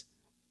 like it's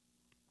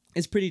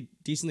pretty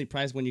decently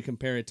priced when you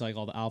compare it to like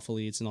all the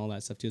Alphaletes and all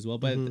that stuff too as well.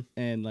 But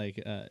and like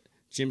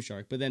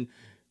Gymshark,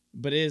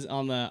 but it is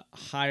on the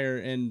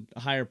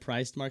higher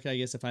priced market, I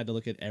guess, if I had to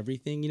look at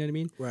everything, you know what I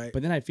mean? Right.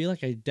 But then I feel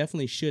like I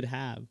definitely should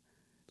have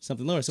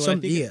something lower. So what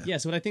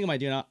I think I might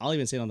do, and I'll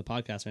even say it on the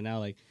podcast right now,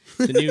 like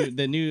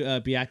the new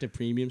Be Active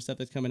Premium stuff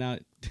that's coming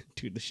out,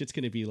 dude, the shit's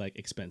gonna be like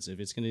expensive.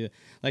 It's gonna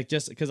like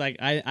just because like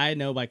I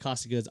know by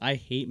cost of goods, I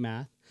hate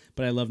math,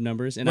 but I love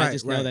numbers, and I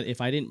just know that if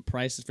I didn't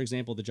price, for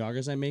example, the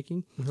joggers I'm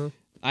making,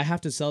 I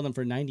have to sell them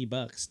for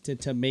 $90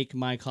 to make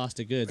my cost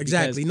of goods.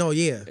 Exactly. No,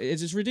 yeah,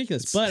 it's just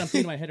ridiculous. But I'm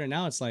thinking in my head right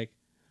now, it's like,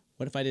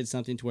 what if I did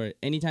something to where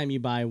anytime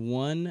you buy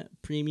one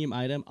premium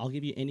item, I'll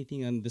give you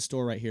anything on the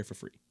store right here for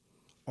free.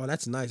 Oh,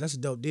 that's nice. That's a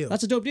dope deal.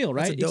 That's a dope deal,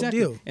 right? That's a dope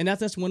deal. And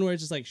that's one where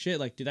it's just like, shit,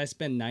 like, did I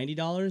spend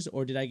 $90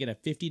 or did I get a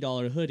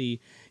 $50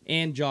 hoodie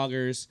and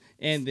joggers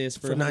and this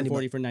for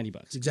 $140 for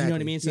 $90? Exactly. You know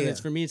what I mean? So it's,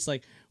 for me, it's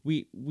like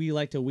we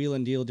like to wheel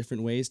and deal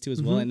different ways too as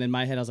well. And then in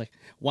my head, I was like,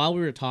 while we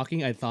were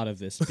talking, I thought of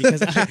this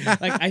because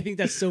I think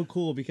that's so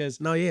cool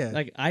because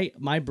like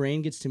my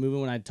brain gets to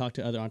moving when I talk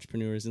to other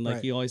entrepreneurs, and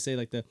like you always say,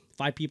 like the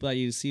 5 people that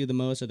you see the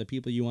most are the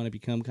people you want to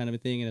become, kind of a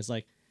thing. And it's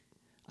like,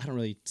 I don't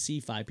really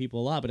see 5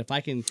 people a lot, but if I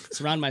can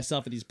surround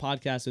myself with these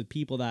podcasts with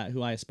people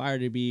who I aspire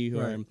to be, who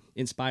are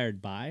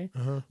inspired by,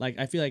 like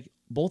I feel like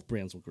both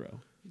brands will grow.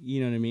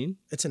 You know what I mean?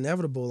 It's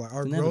inevitable. Like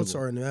our growths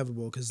are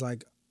inevitable because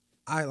like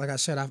I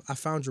said, I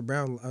found your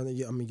brand.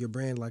 Your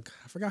brand. Like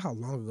I forgot how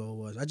long ago it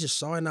was. I just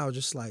saw it and I was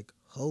just like,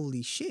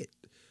 holy shit!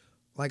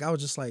 Like I was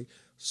just like,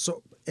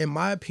 so in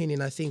my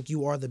opinion, I think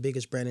you are the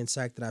biggest brand in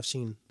SAC that I've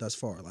seen thus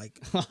far. Like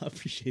I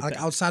appreciate like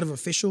that. Outside of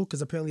Official,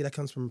 because apparently that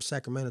comes from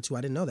Sacramento too.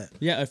 I didn't know that.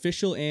 Yeah,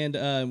 Official and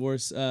what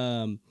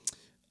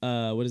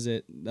is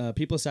it?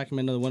 People of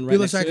Sacramento, the one right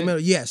next to it. People of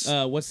Sacramento, yes.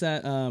 What's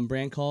that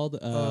brand called?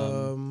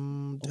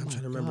 I'm trying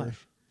to remember.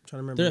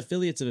 They're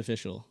affiliates of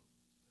Official.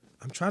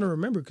 I'm trying to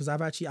remember because I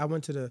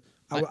went to the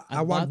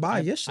I walked by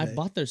yesterday. I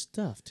bought their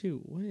stuff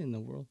too. What in the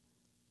world?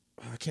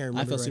 I can't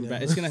remember. I feel super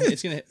bad. It's gonna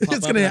pop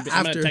up.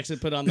 I'm gonna text it,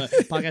 put it on the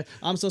podcast.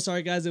 I'm so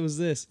sorry, guys. It was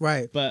this.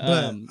 Right,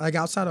 but like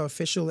outside of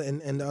Official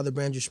and the other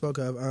brand you spoke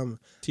of,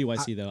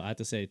 TYC though, I have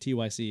to say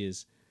TYC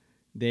is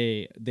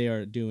they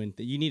are doing.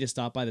 You need to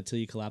stop by the Till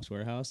You Collapse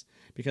warehouse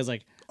because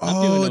like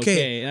I'm doing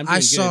okay. And I'm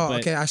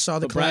doing good, I saw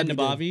the Brad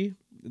Nabavi.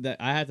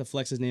 That I have to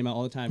flex his name out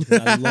all the time because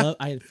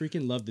I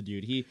freaking love the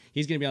dude.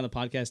 He's gonna be on the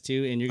podcast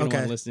too, and you're gonna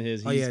want to listen to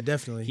his. Yeah,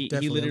 definitely. He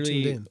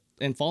literally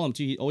and follow him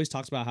too. He always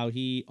talks about how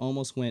he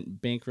almost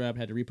went bankrupt,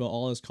 had to repo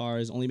all his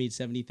cars, only made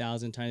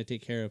 $70,000, trying to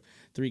take care of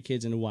 3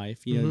 kids and a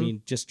wife. You know what I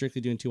mean? Just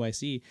strictly doing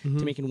 2IC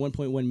to making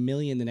 $1.1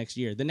 million the next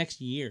year.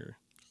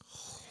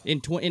 In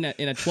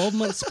a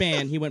 12-month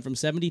span, he went from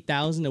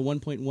 70,000 to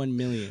 1.1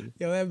 million.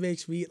 Yo, that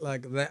makes me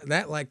like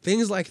that like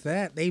things like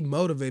that. They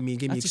motivate me and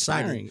get me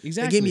excited. Inspiring.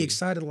 Exactly, they get me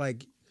excited.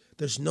 Like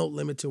there's no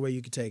limit to where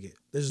you can take it.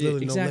 There's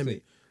literally no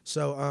limit.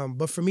 So,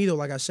 but for me though,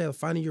 like I said,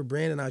 finding your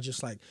brand and I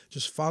just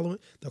follow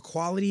it. The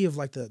quality of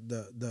like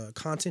the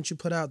content you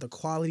put out, the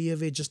quality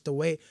of it, just the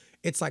way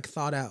it's like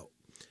thought out.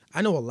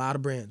 I know a lot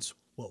of brands.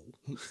 Whoa.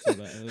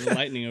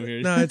 Lightning over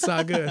here. No, it's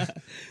not good.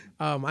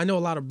 I know a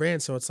lot of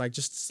brands, so it's like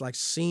just like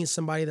seeing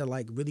somebody that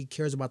like really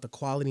cares about the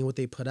quality and what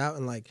they put out,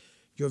 and like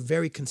you're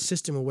very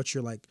consistent with what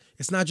you're like.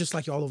 It's not just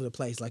like you're all over the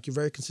place. Like you're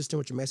very consistent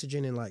with your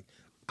messaging, and like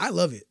I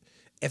love it.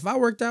 If I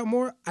worked out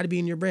more, I'd be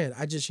in your brand.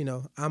 I just,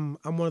 I'm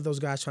one of those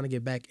guys trying to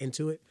get back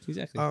into it.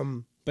 Exactly.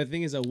 But the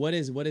thing is, what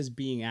is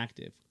being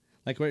active?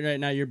 Like right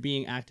now, you're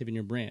being active in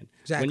your brand.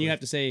 Exactly. When you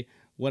have to say,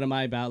 what am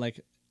I about? Like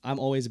I'm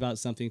always about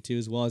something too,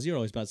 as well as you're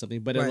always about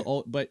something. But Right.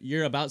 but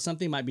your about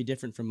something might be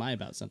different from my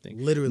about something.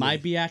 Literally. My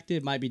be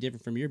active might be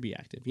different from your be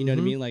active. You know what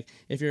I mean? Like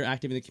if you're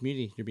active in the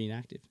community, you're being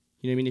active.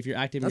 You know what I mean? If you're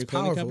active in That's your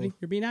clothing powerful. company,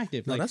 you're being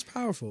active. No, Like that's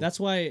powerful. that's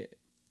why,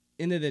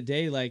 end of the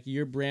day, like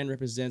your brand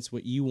represents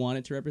what you want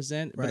it to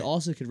represent, Right. but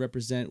also could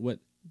represent what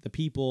the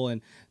people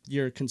and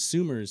your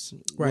consumers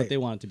Right. what they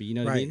want it to be. You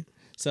know what I Right. mean?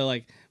 So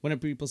like when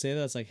people say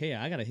that, it's like, hey,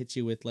 I gotta hit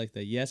you with like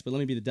the yes, but let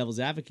me be the devil's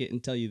advocate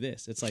and tell you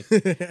this. It's like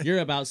you're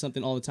about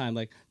something all the time.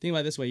 Like think about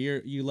it this way: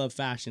 you love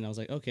fashion. I was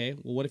like, okay,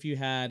 well, what if you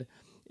had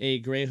a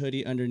gray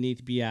hoodie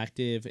underneath Be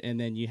Active, and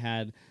then you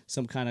had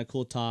some kind of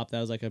cool top that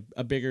was like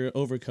a bigger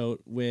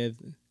overcoat with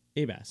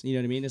ABAS. You know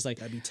what I mean? It's like,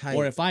 That'd be tight.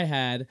 or if I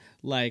had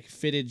like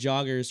fitted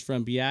joggers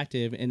from Be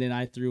Active, and then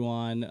I threw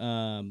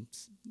on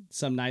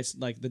some nice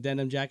like the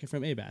denim jacket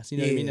from ABAS. You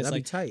know what I Yeah, mean? It's that'd be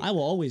like tight. I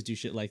will always do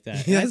shit like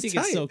that. Yeah, And I that's think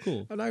it's tight. so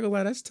cool. I'm not gonna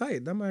lie, that's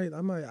tight. I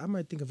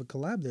might think of a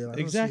collab there. Like,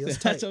 honestly, Exactly.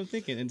 that's That's tight. what I'm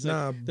thinking. And it's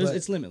Nah, like, but-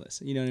 it's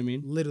limitless. You know what I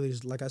mean? Literally,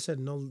 like I said,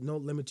 no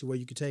limit to where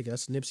you could take it.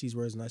 That's Nipsey's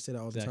words, and I say that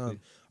all the Exactly.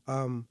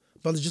 time.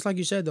 But just like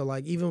you said though,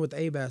 like even with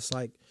ABAS,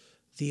 like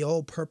the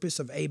whole purpose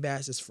of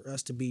ABAS is for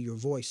us to be your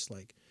voice.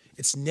 Like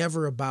it's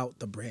never about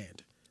the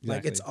brand. Like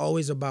it's Exactly.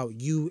 always about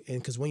you, and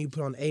because when you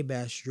put on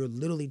ABAS, you're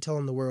literally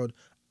telling the world,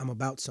 I'm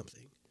about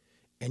something.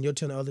 And you're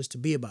telling others to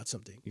be about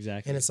something.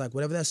 Exactly. And it's like,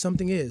 whatever that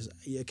something is,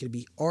 it could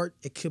be art,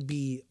 it could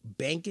be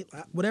banking,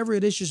 whatever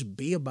it is, just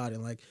be about it.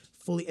 Like,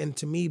 fully, and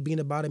to me, being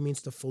about it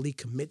means to fully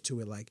commit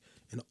to it, like,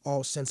 in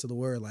all sense of the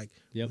word. Like,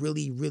 Yep.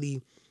 really,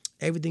 really,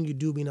 everything you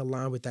do being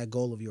aligned with that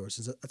goal of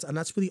yours. And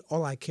that's really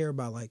all I care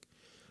about. Like,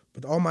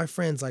 with all my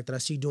friends, like, that I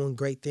see doing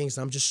great things,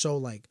 I'm just so,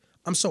 like,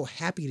 I'm so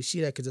happy to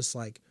see that because it's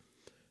like,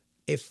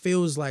 it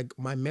feels like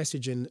my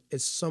messaging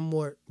is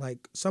somewhat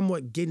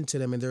getting to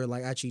them and they're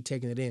like actually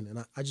taking it in.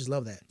 And I just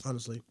love that,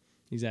 honestly.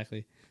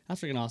 Exactly.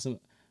 That's freaking awesome.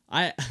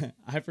 I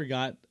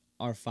forgot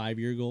our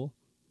 5-year goal,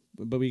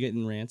 but we get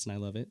in rants and I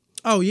love it.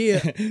 Oh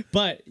yeah.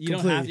 But you don't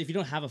have Completely. if you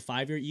don't have a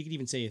 5-year, you could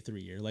even say a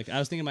 3-year. Like I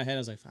was thinking in my head, I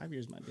was like 5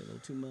 years might be a little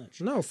too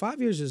much. No,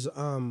 5 years is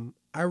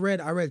I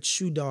read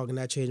Shoe Dog and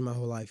that changed my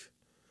whole life.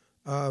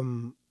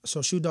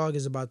 So Shoe Dog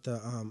is about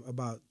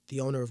the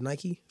owner of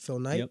Nike, Phil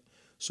Knight. Yep.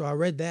 So I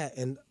read that,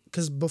 and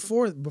because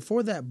before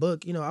that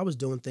book, I was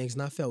doing things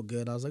and I felt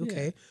good. I was like,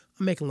 okay,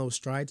 I'm making little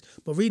strides.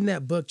 But reading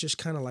that book just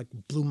kind of like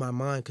blew my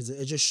mind because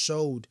it just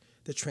showed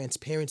the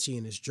transparency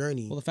in his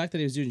journey. Well, the fact that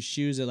he was doing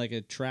shoes at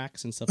like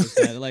tracks and stuff like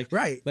that, like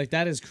Right. like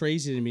that is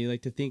crazy to me.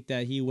 Like to think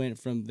that he went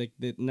from the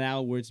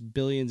now where it's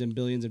billions and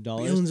billions of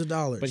dollars, Billions of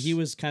dollars. but he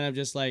was kind of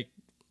just like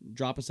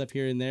dropping stuff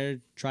here and there,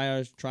 try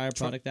our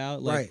product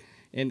out, like, right.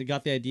 and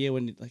got the idea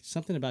when like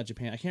something about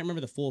Japan. I can't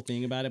remember the full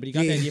thing about it, but he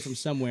got the Yeah. idea from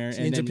somewhere.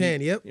 In And then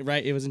Japan, yep.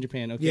 right, it was in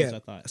Japan. Okay, Yeah. so I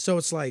thought. So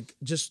it's like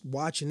just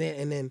watching it,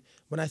 and then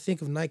when I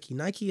think of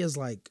Nike is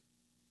like,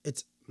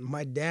 it's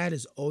my dad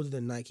is older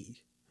than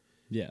Nike.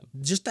 Yeah,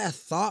 Just that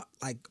thought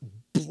like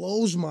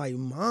blows my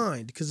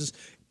mind because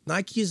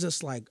Nike is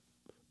just like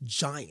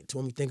giant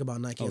when we think about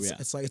Nike. Oh, It's, yeah.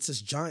 it's like it's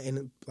this giant,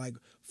 and like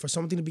for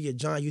something to be a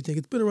giant, you think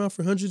it's been around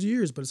for hundreds of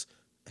years, but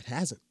it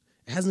hasn't.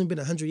 It hasn't been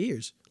 100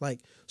 years. Like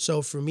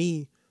so for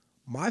me,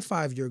 my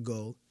 5-year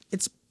goal,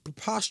 it's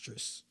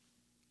preposterous,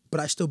 but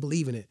I still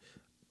believe in it.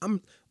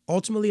 I'm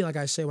ultimately, like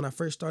I say, when I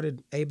first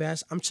started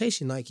ABAS, I'm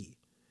chasing Nike.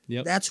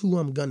 yep. That's who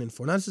I'm gunning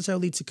for. Not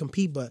necessarily to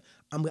compete, but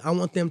I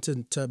want them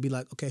to be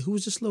like, okay,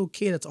 who's this little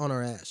kid that's on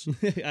our ass?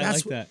 I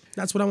That's like that.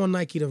 That's what I want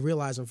Nike to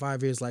realize in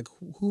 5 years. Like,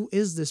 who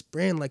is this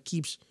brand? Like,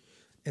 keeps,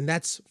 and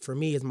that's for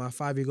me is my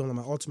 5-year goal and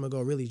my ultimate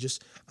goal. Really,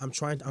 just I'm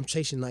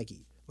chasing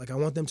Nike. Like, I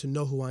want them to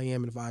know who I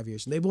am in 5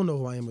 years, and they will know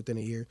who I am within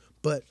a year.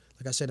 But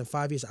like I said, in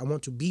 5 years, I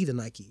want to be the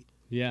Nike.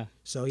 Yeah,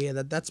 So yeah,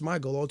 that's my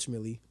goal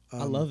ultimately.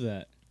 I love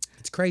that.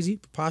 It's crazy,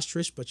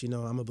 preposterous, but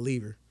I'm a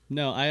believer.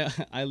 No,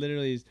 I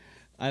literally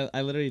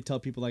tell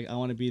people like I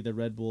want to be the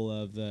Red Bull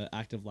of the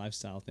active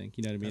lifestyle thing.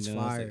 You know what I mean? That's And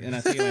I was fire. like- and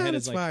I think in my head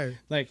it's That's like fire.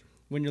 like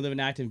when you're living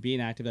active, being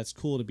active, that's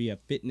cool to be a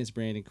fitness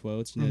brand in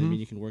quotes. You know what I Mm-hmm. mean?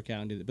 You can work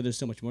out and do that, but there's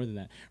so much more than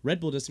that. Red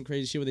Bull does some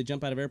crazy shit where they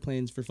jump out of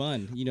airplanes for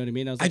fun. You know what I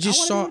mean? I was I like,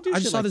 just wanna be able to do I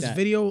shit just saw like this that.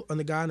 video on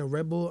the guy in a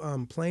Red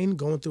Bull plane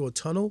going through a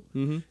tunnel.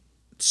 Mm-hmm.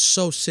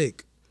 So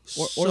sick.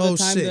 Or so the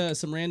time sick.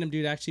 some random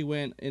dude actually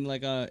went in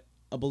like a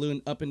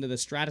balloon up into the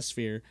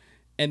stratosphere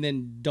and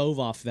then dove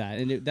off that.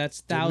 And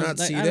that's not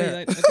thousands. see I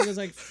that. think it was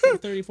like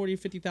 30, 40,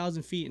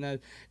 50,000 feet. And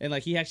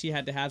like he actually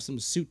had to have some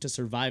suit to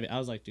survive it. I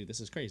was like, dude, this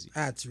is crazy.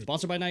 That's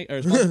ridiculous. Sponsored by Nike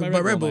or sponsored by By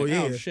Red Red Bull. Bull, I'm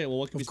like, yeah. oh shit. Well,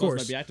 what can be Of sponsored by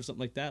course. Be Active?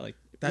 Something like that. Like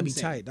That'd be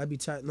insane. tight. That'd be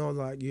tight. No,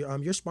 like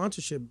your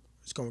sponsorship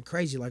is going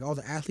crazy. Like all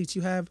the athletes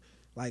you have,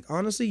 Like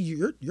honestly,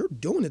 you're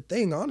doing the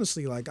thing.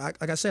 Honestly, like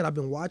I said, I've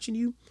been watching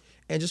you,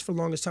 and just for the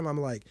longest time, I'm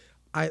like,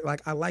 I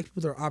like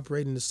people that are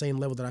operating the same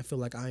level that I feel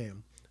like I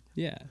am.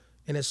 Yeah.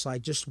 And it's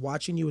like just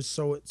watching you is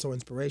so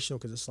inspirational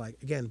because it's like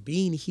again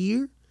being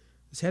here.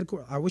 This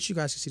headquarters. I wish you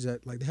guys could see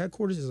that. Like the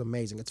headquarters is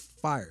amazing. It's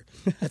fire.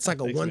 It's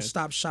like a Thanks,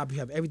 one-stop shop. You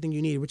have everything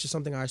you need, which is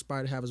something I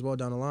aspire to have as well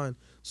down the line.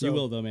 So You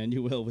will though, man.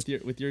 You will with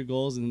your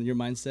goals and your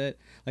mindset.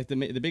 Like the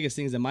biggest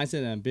thing is the mindset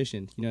and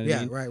ambition. You know what I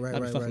mean? Right.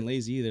 Not be fucking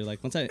lazy either.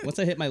 Like once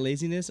I hit my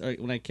laziness or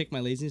when I kick my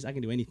laziness, I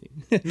can do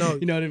anything. No,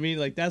 you know what I mean?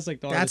 Like that's like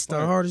the that's hardest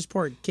part. the hardest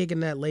part. Kicking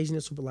that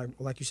laziness,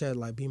 like you said,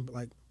 like being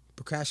like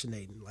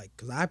procrastinating. Like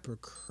because I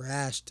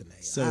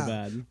procrastinate So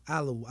bad.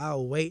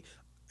 I'll wait.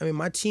 I mean,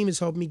 my team has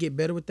helped me get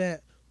better with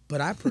that. But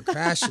I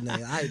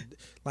procrastinate.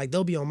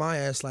 They'll be on my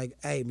ass like,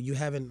 hey, you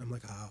haven't. I'm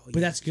like, oh. But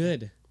that's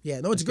good. Yeah,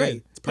 no, it's That's great.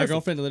 good. It's My perfect.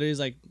 girlfriend literally is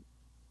like,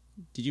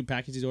 "Did you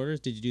package these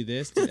orders? Did you do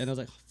this?" And I was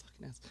like, "Oh,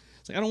 fucking ass."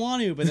 It's like I don't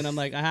want to, but then I'm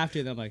like, I have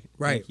to. And I'm like,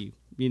 Right. Thank you.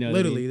 You know, what I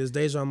Literally, mean? there's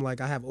days where I'm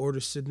like, I have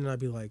orders sitting, and I'd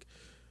be like,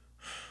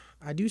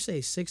 I do say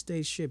 6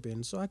 days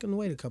shipping, so I can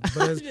wait a couple.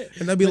 But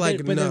and they'll be like,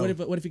 but no.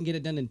 then what if you can get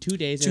it done in 2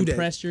 days 2 and days.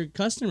 impress your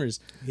customers?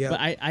 Yeah. But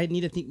I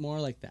need to think more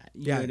like that.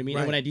 You Yeah, know what I mean?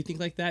 right. And when I do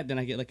think like that, then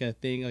I get like a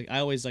thing. Like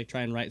I always like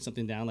try and write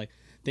something down. Like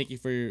thank you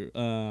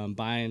for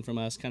buying from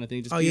us, kind of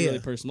thing. Just be really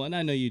personal. And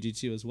I know you do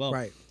too as well.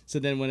 Right. So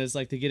then when it's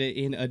like to get it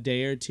in a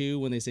day or two,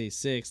 when they say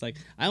 6, like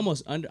I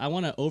want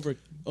to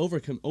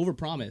over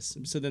promise.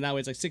 So then that way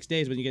it's like 6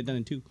 days, but you get it done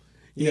in 2.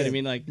 You know what I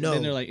mean? Like No.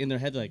 then they're like in their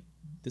head like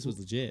this was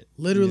legit.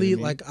 Literally, You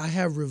know what I mean? like I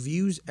have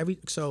reviews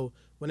so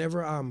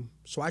whenever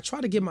so I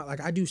try to get my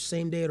I do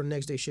same day or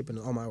next day shipping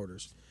on my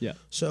orders. Yeah.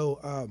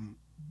 So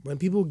when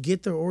people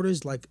get their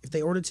orders, like if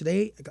they order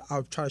today,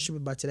 I'll try to ship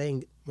it by today,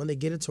 and when they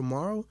get it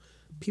tomorrow,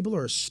 people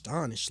are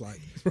astonished.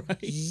 Like, Right.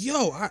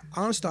 yo, I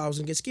honestly thought I was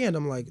gonna get scammed.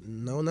 I'm like,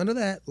 no, none of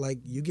that. Like,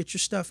 you get your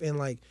stuff, and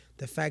like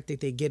the fact that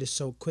they get it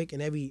so quick,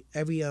 and every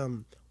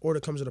order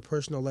comes with a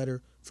personal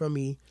letter from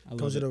me.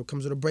 Comes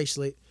with a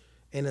bracelet,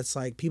 and it's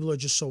like people are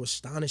just so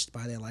astonished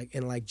by that. Like,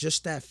 and like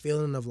just that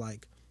feeling of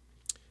like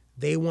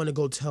they want to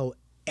go tell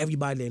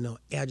everybody they know,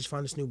 hey, I just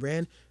found this new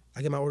brand.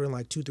 I get my order in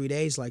like 2-3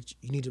 days. Like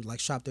you need to like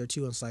shop there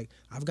too. And it's like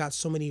I've got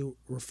so many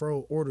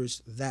referral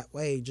orders that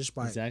way just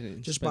by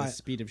the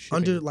speed of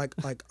shipping.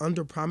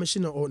 under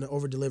promising or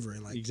over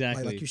delivering. Like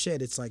Exactly. like you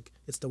said, it's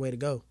the way to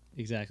go.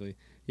 Exactly.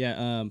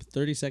 Yeah.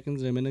 30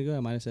 seconds a minute ago,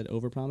 I might have said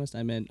overpromised.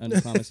 I meant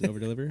underpromise and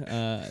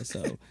overdeliver.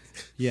 So,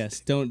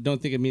 yes, don't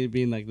think of me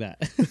being like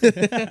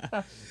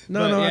that.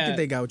 No, I think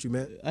they got what you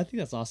meant. I think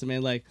that's awesome,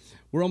 man. Like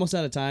we're almost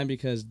out of time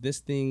because this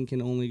thing can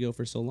only go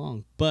for so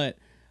long. But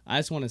I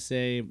just want to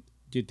say,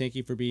 dude, thank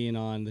you for being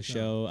on the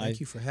show.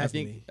 Thank you for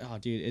having me. Oh,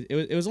 dude,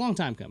 it was a long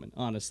time coming,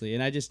 honestly.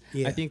 And I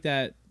think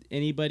that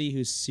anybody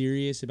who's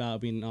serious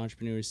about being an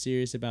entrepreneur,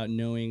 serious about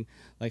knowing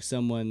like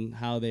someone,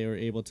 how they were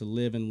able to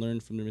live and learn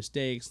from their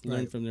mistakes,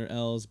 learn from their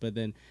L's, but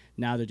then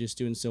now they're just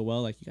doing so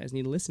well. Like you guys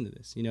need to listen to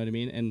this. You know what I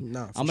mean? And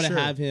I'm going to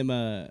have him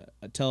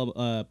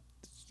tell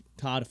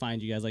how to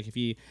find you guys. Like if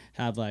you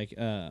have like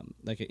an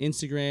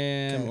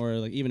Instagram or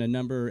like even a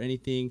number or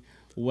anything,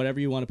 whatever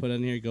you want to put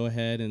in here, go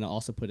ahead, and I'll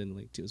also put in the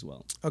link too as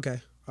well. Okay.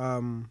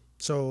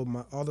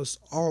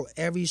 So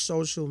every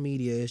social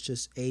media is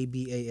just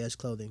ABAS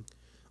Clothing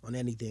on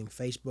anything: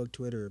 Facebook,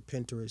 Twitter,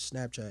 Pinterest,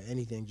 Snapchat,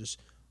 anything. Just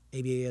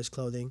ABAS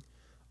Clothing.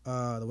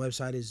 The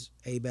website is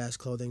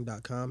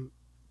abasclothing.com.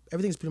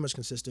 Everything's pretty much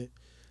consistent.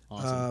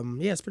 Awesome.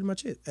 Yeah, it's pretty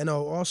much it. And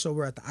also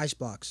we're at the Ice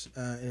Blocks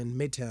in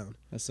Midtown.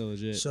 That's so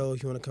legit. So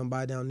if you want to come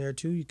by down there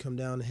too, you come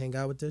down and hang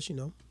out with us.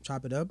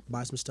 Chop it up,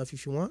 buy some stuff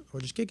if you want, or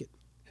just kick it.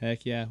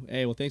 Heck yeah!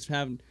 Hey, well, thanks for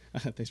having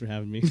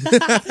me.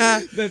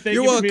 Thank You're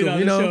you welcome. For being on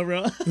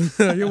the show,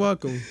 bro. You're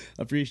welcome.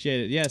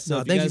 Appreciate it. Yeah. So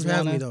No, if thank you guys for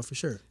having me though, for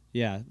sure.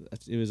 Yeah,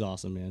 it was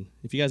awesome, man.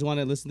 If you guys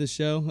want to listen to this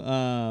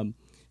show,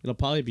 it'll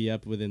probably be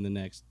up within the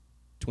next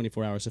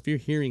 24 hours. So if you're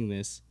hearing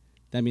this,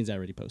 that means I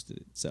already posted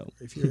it. So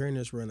if you're hearing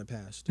this, we're in the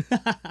past.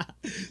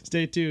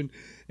 Stay tuned,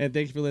 and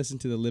thank you for listening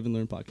to the Live and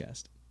Learn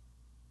podcast.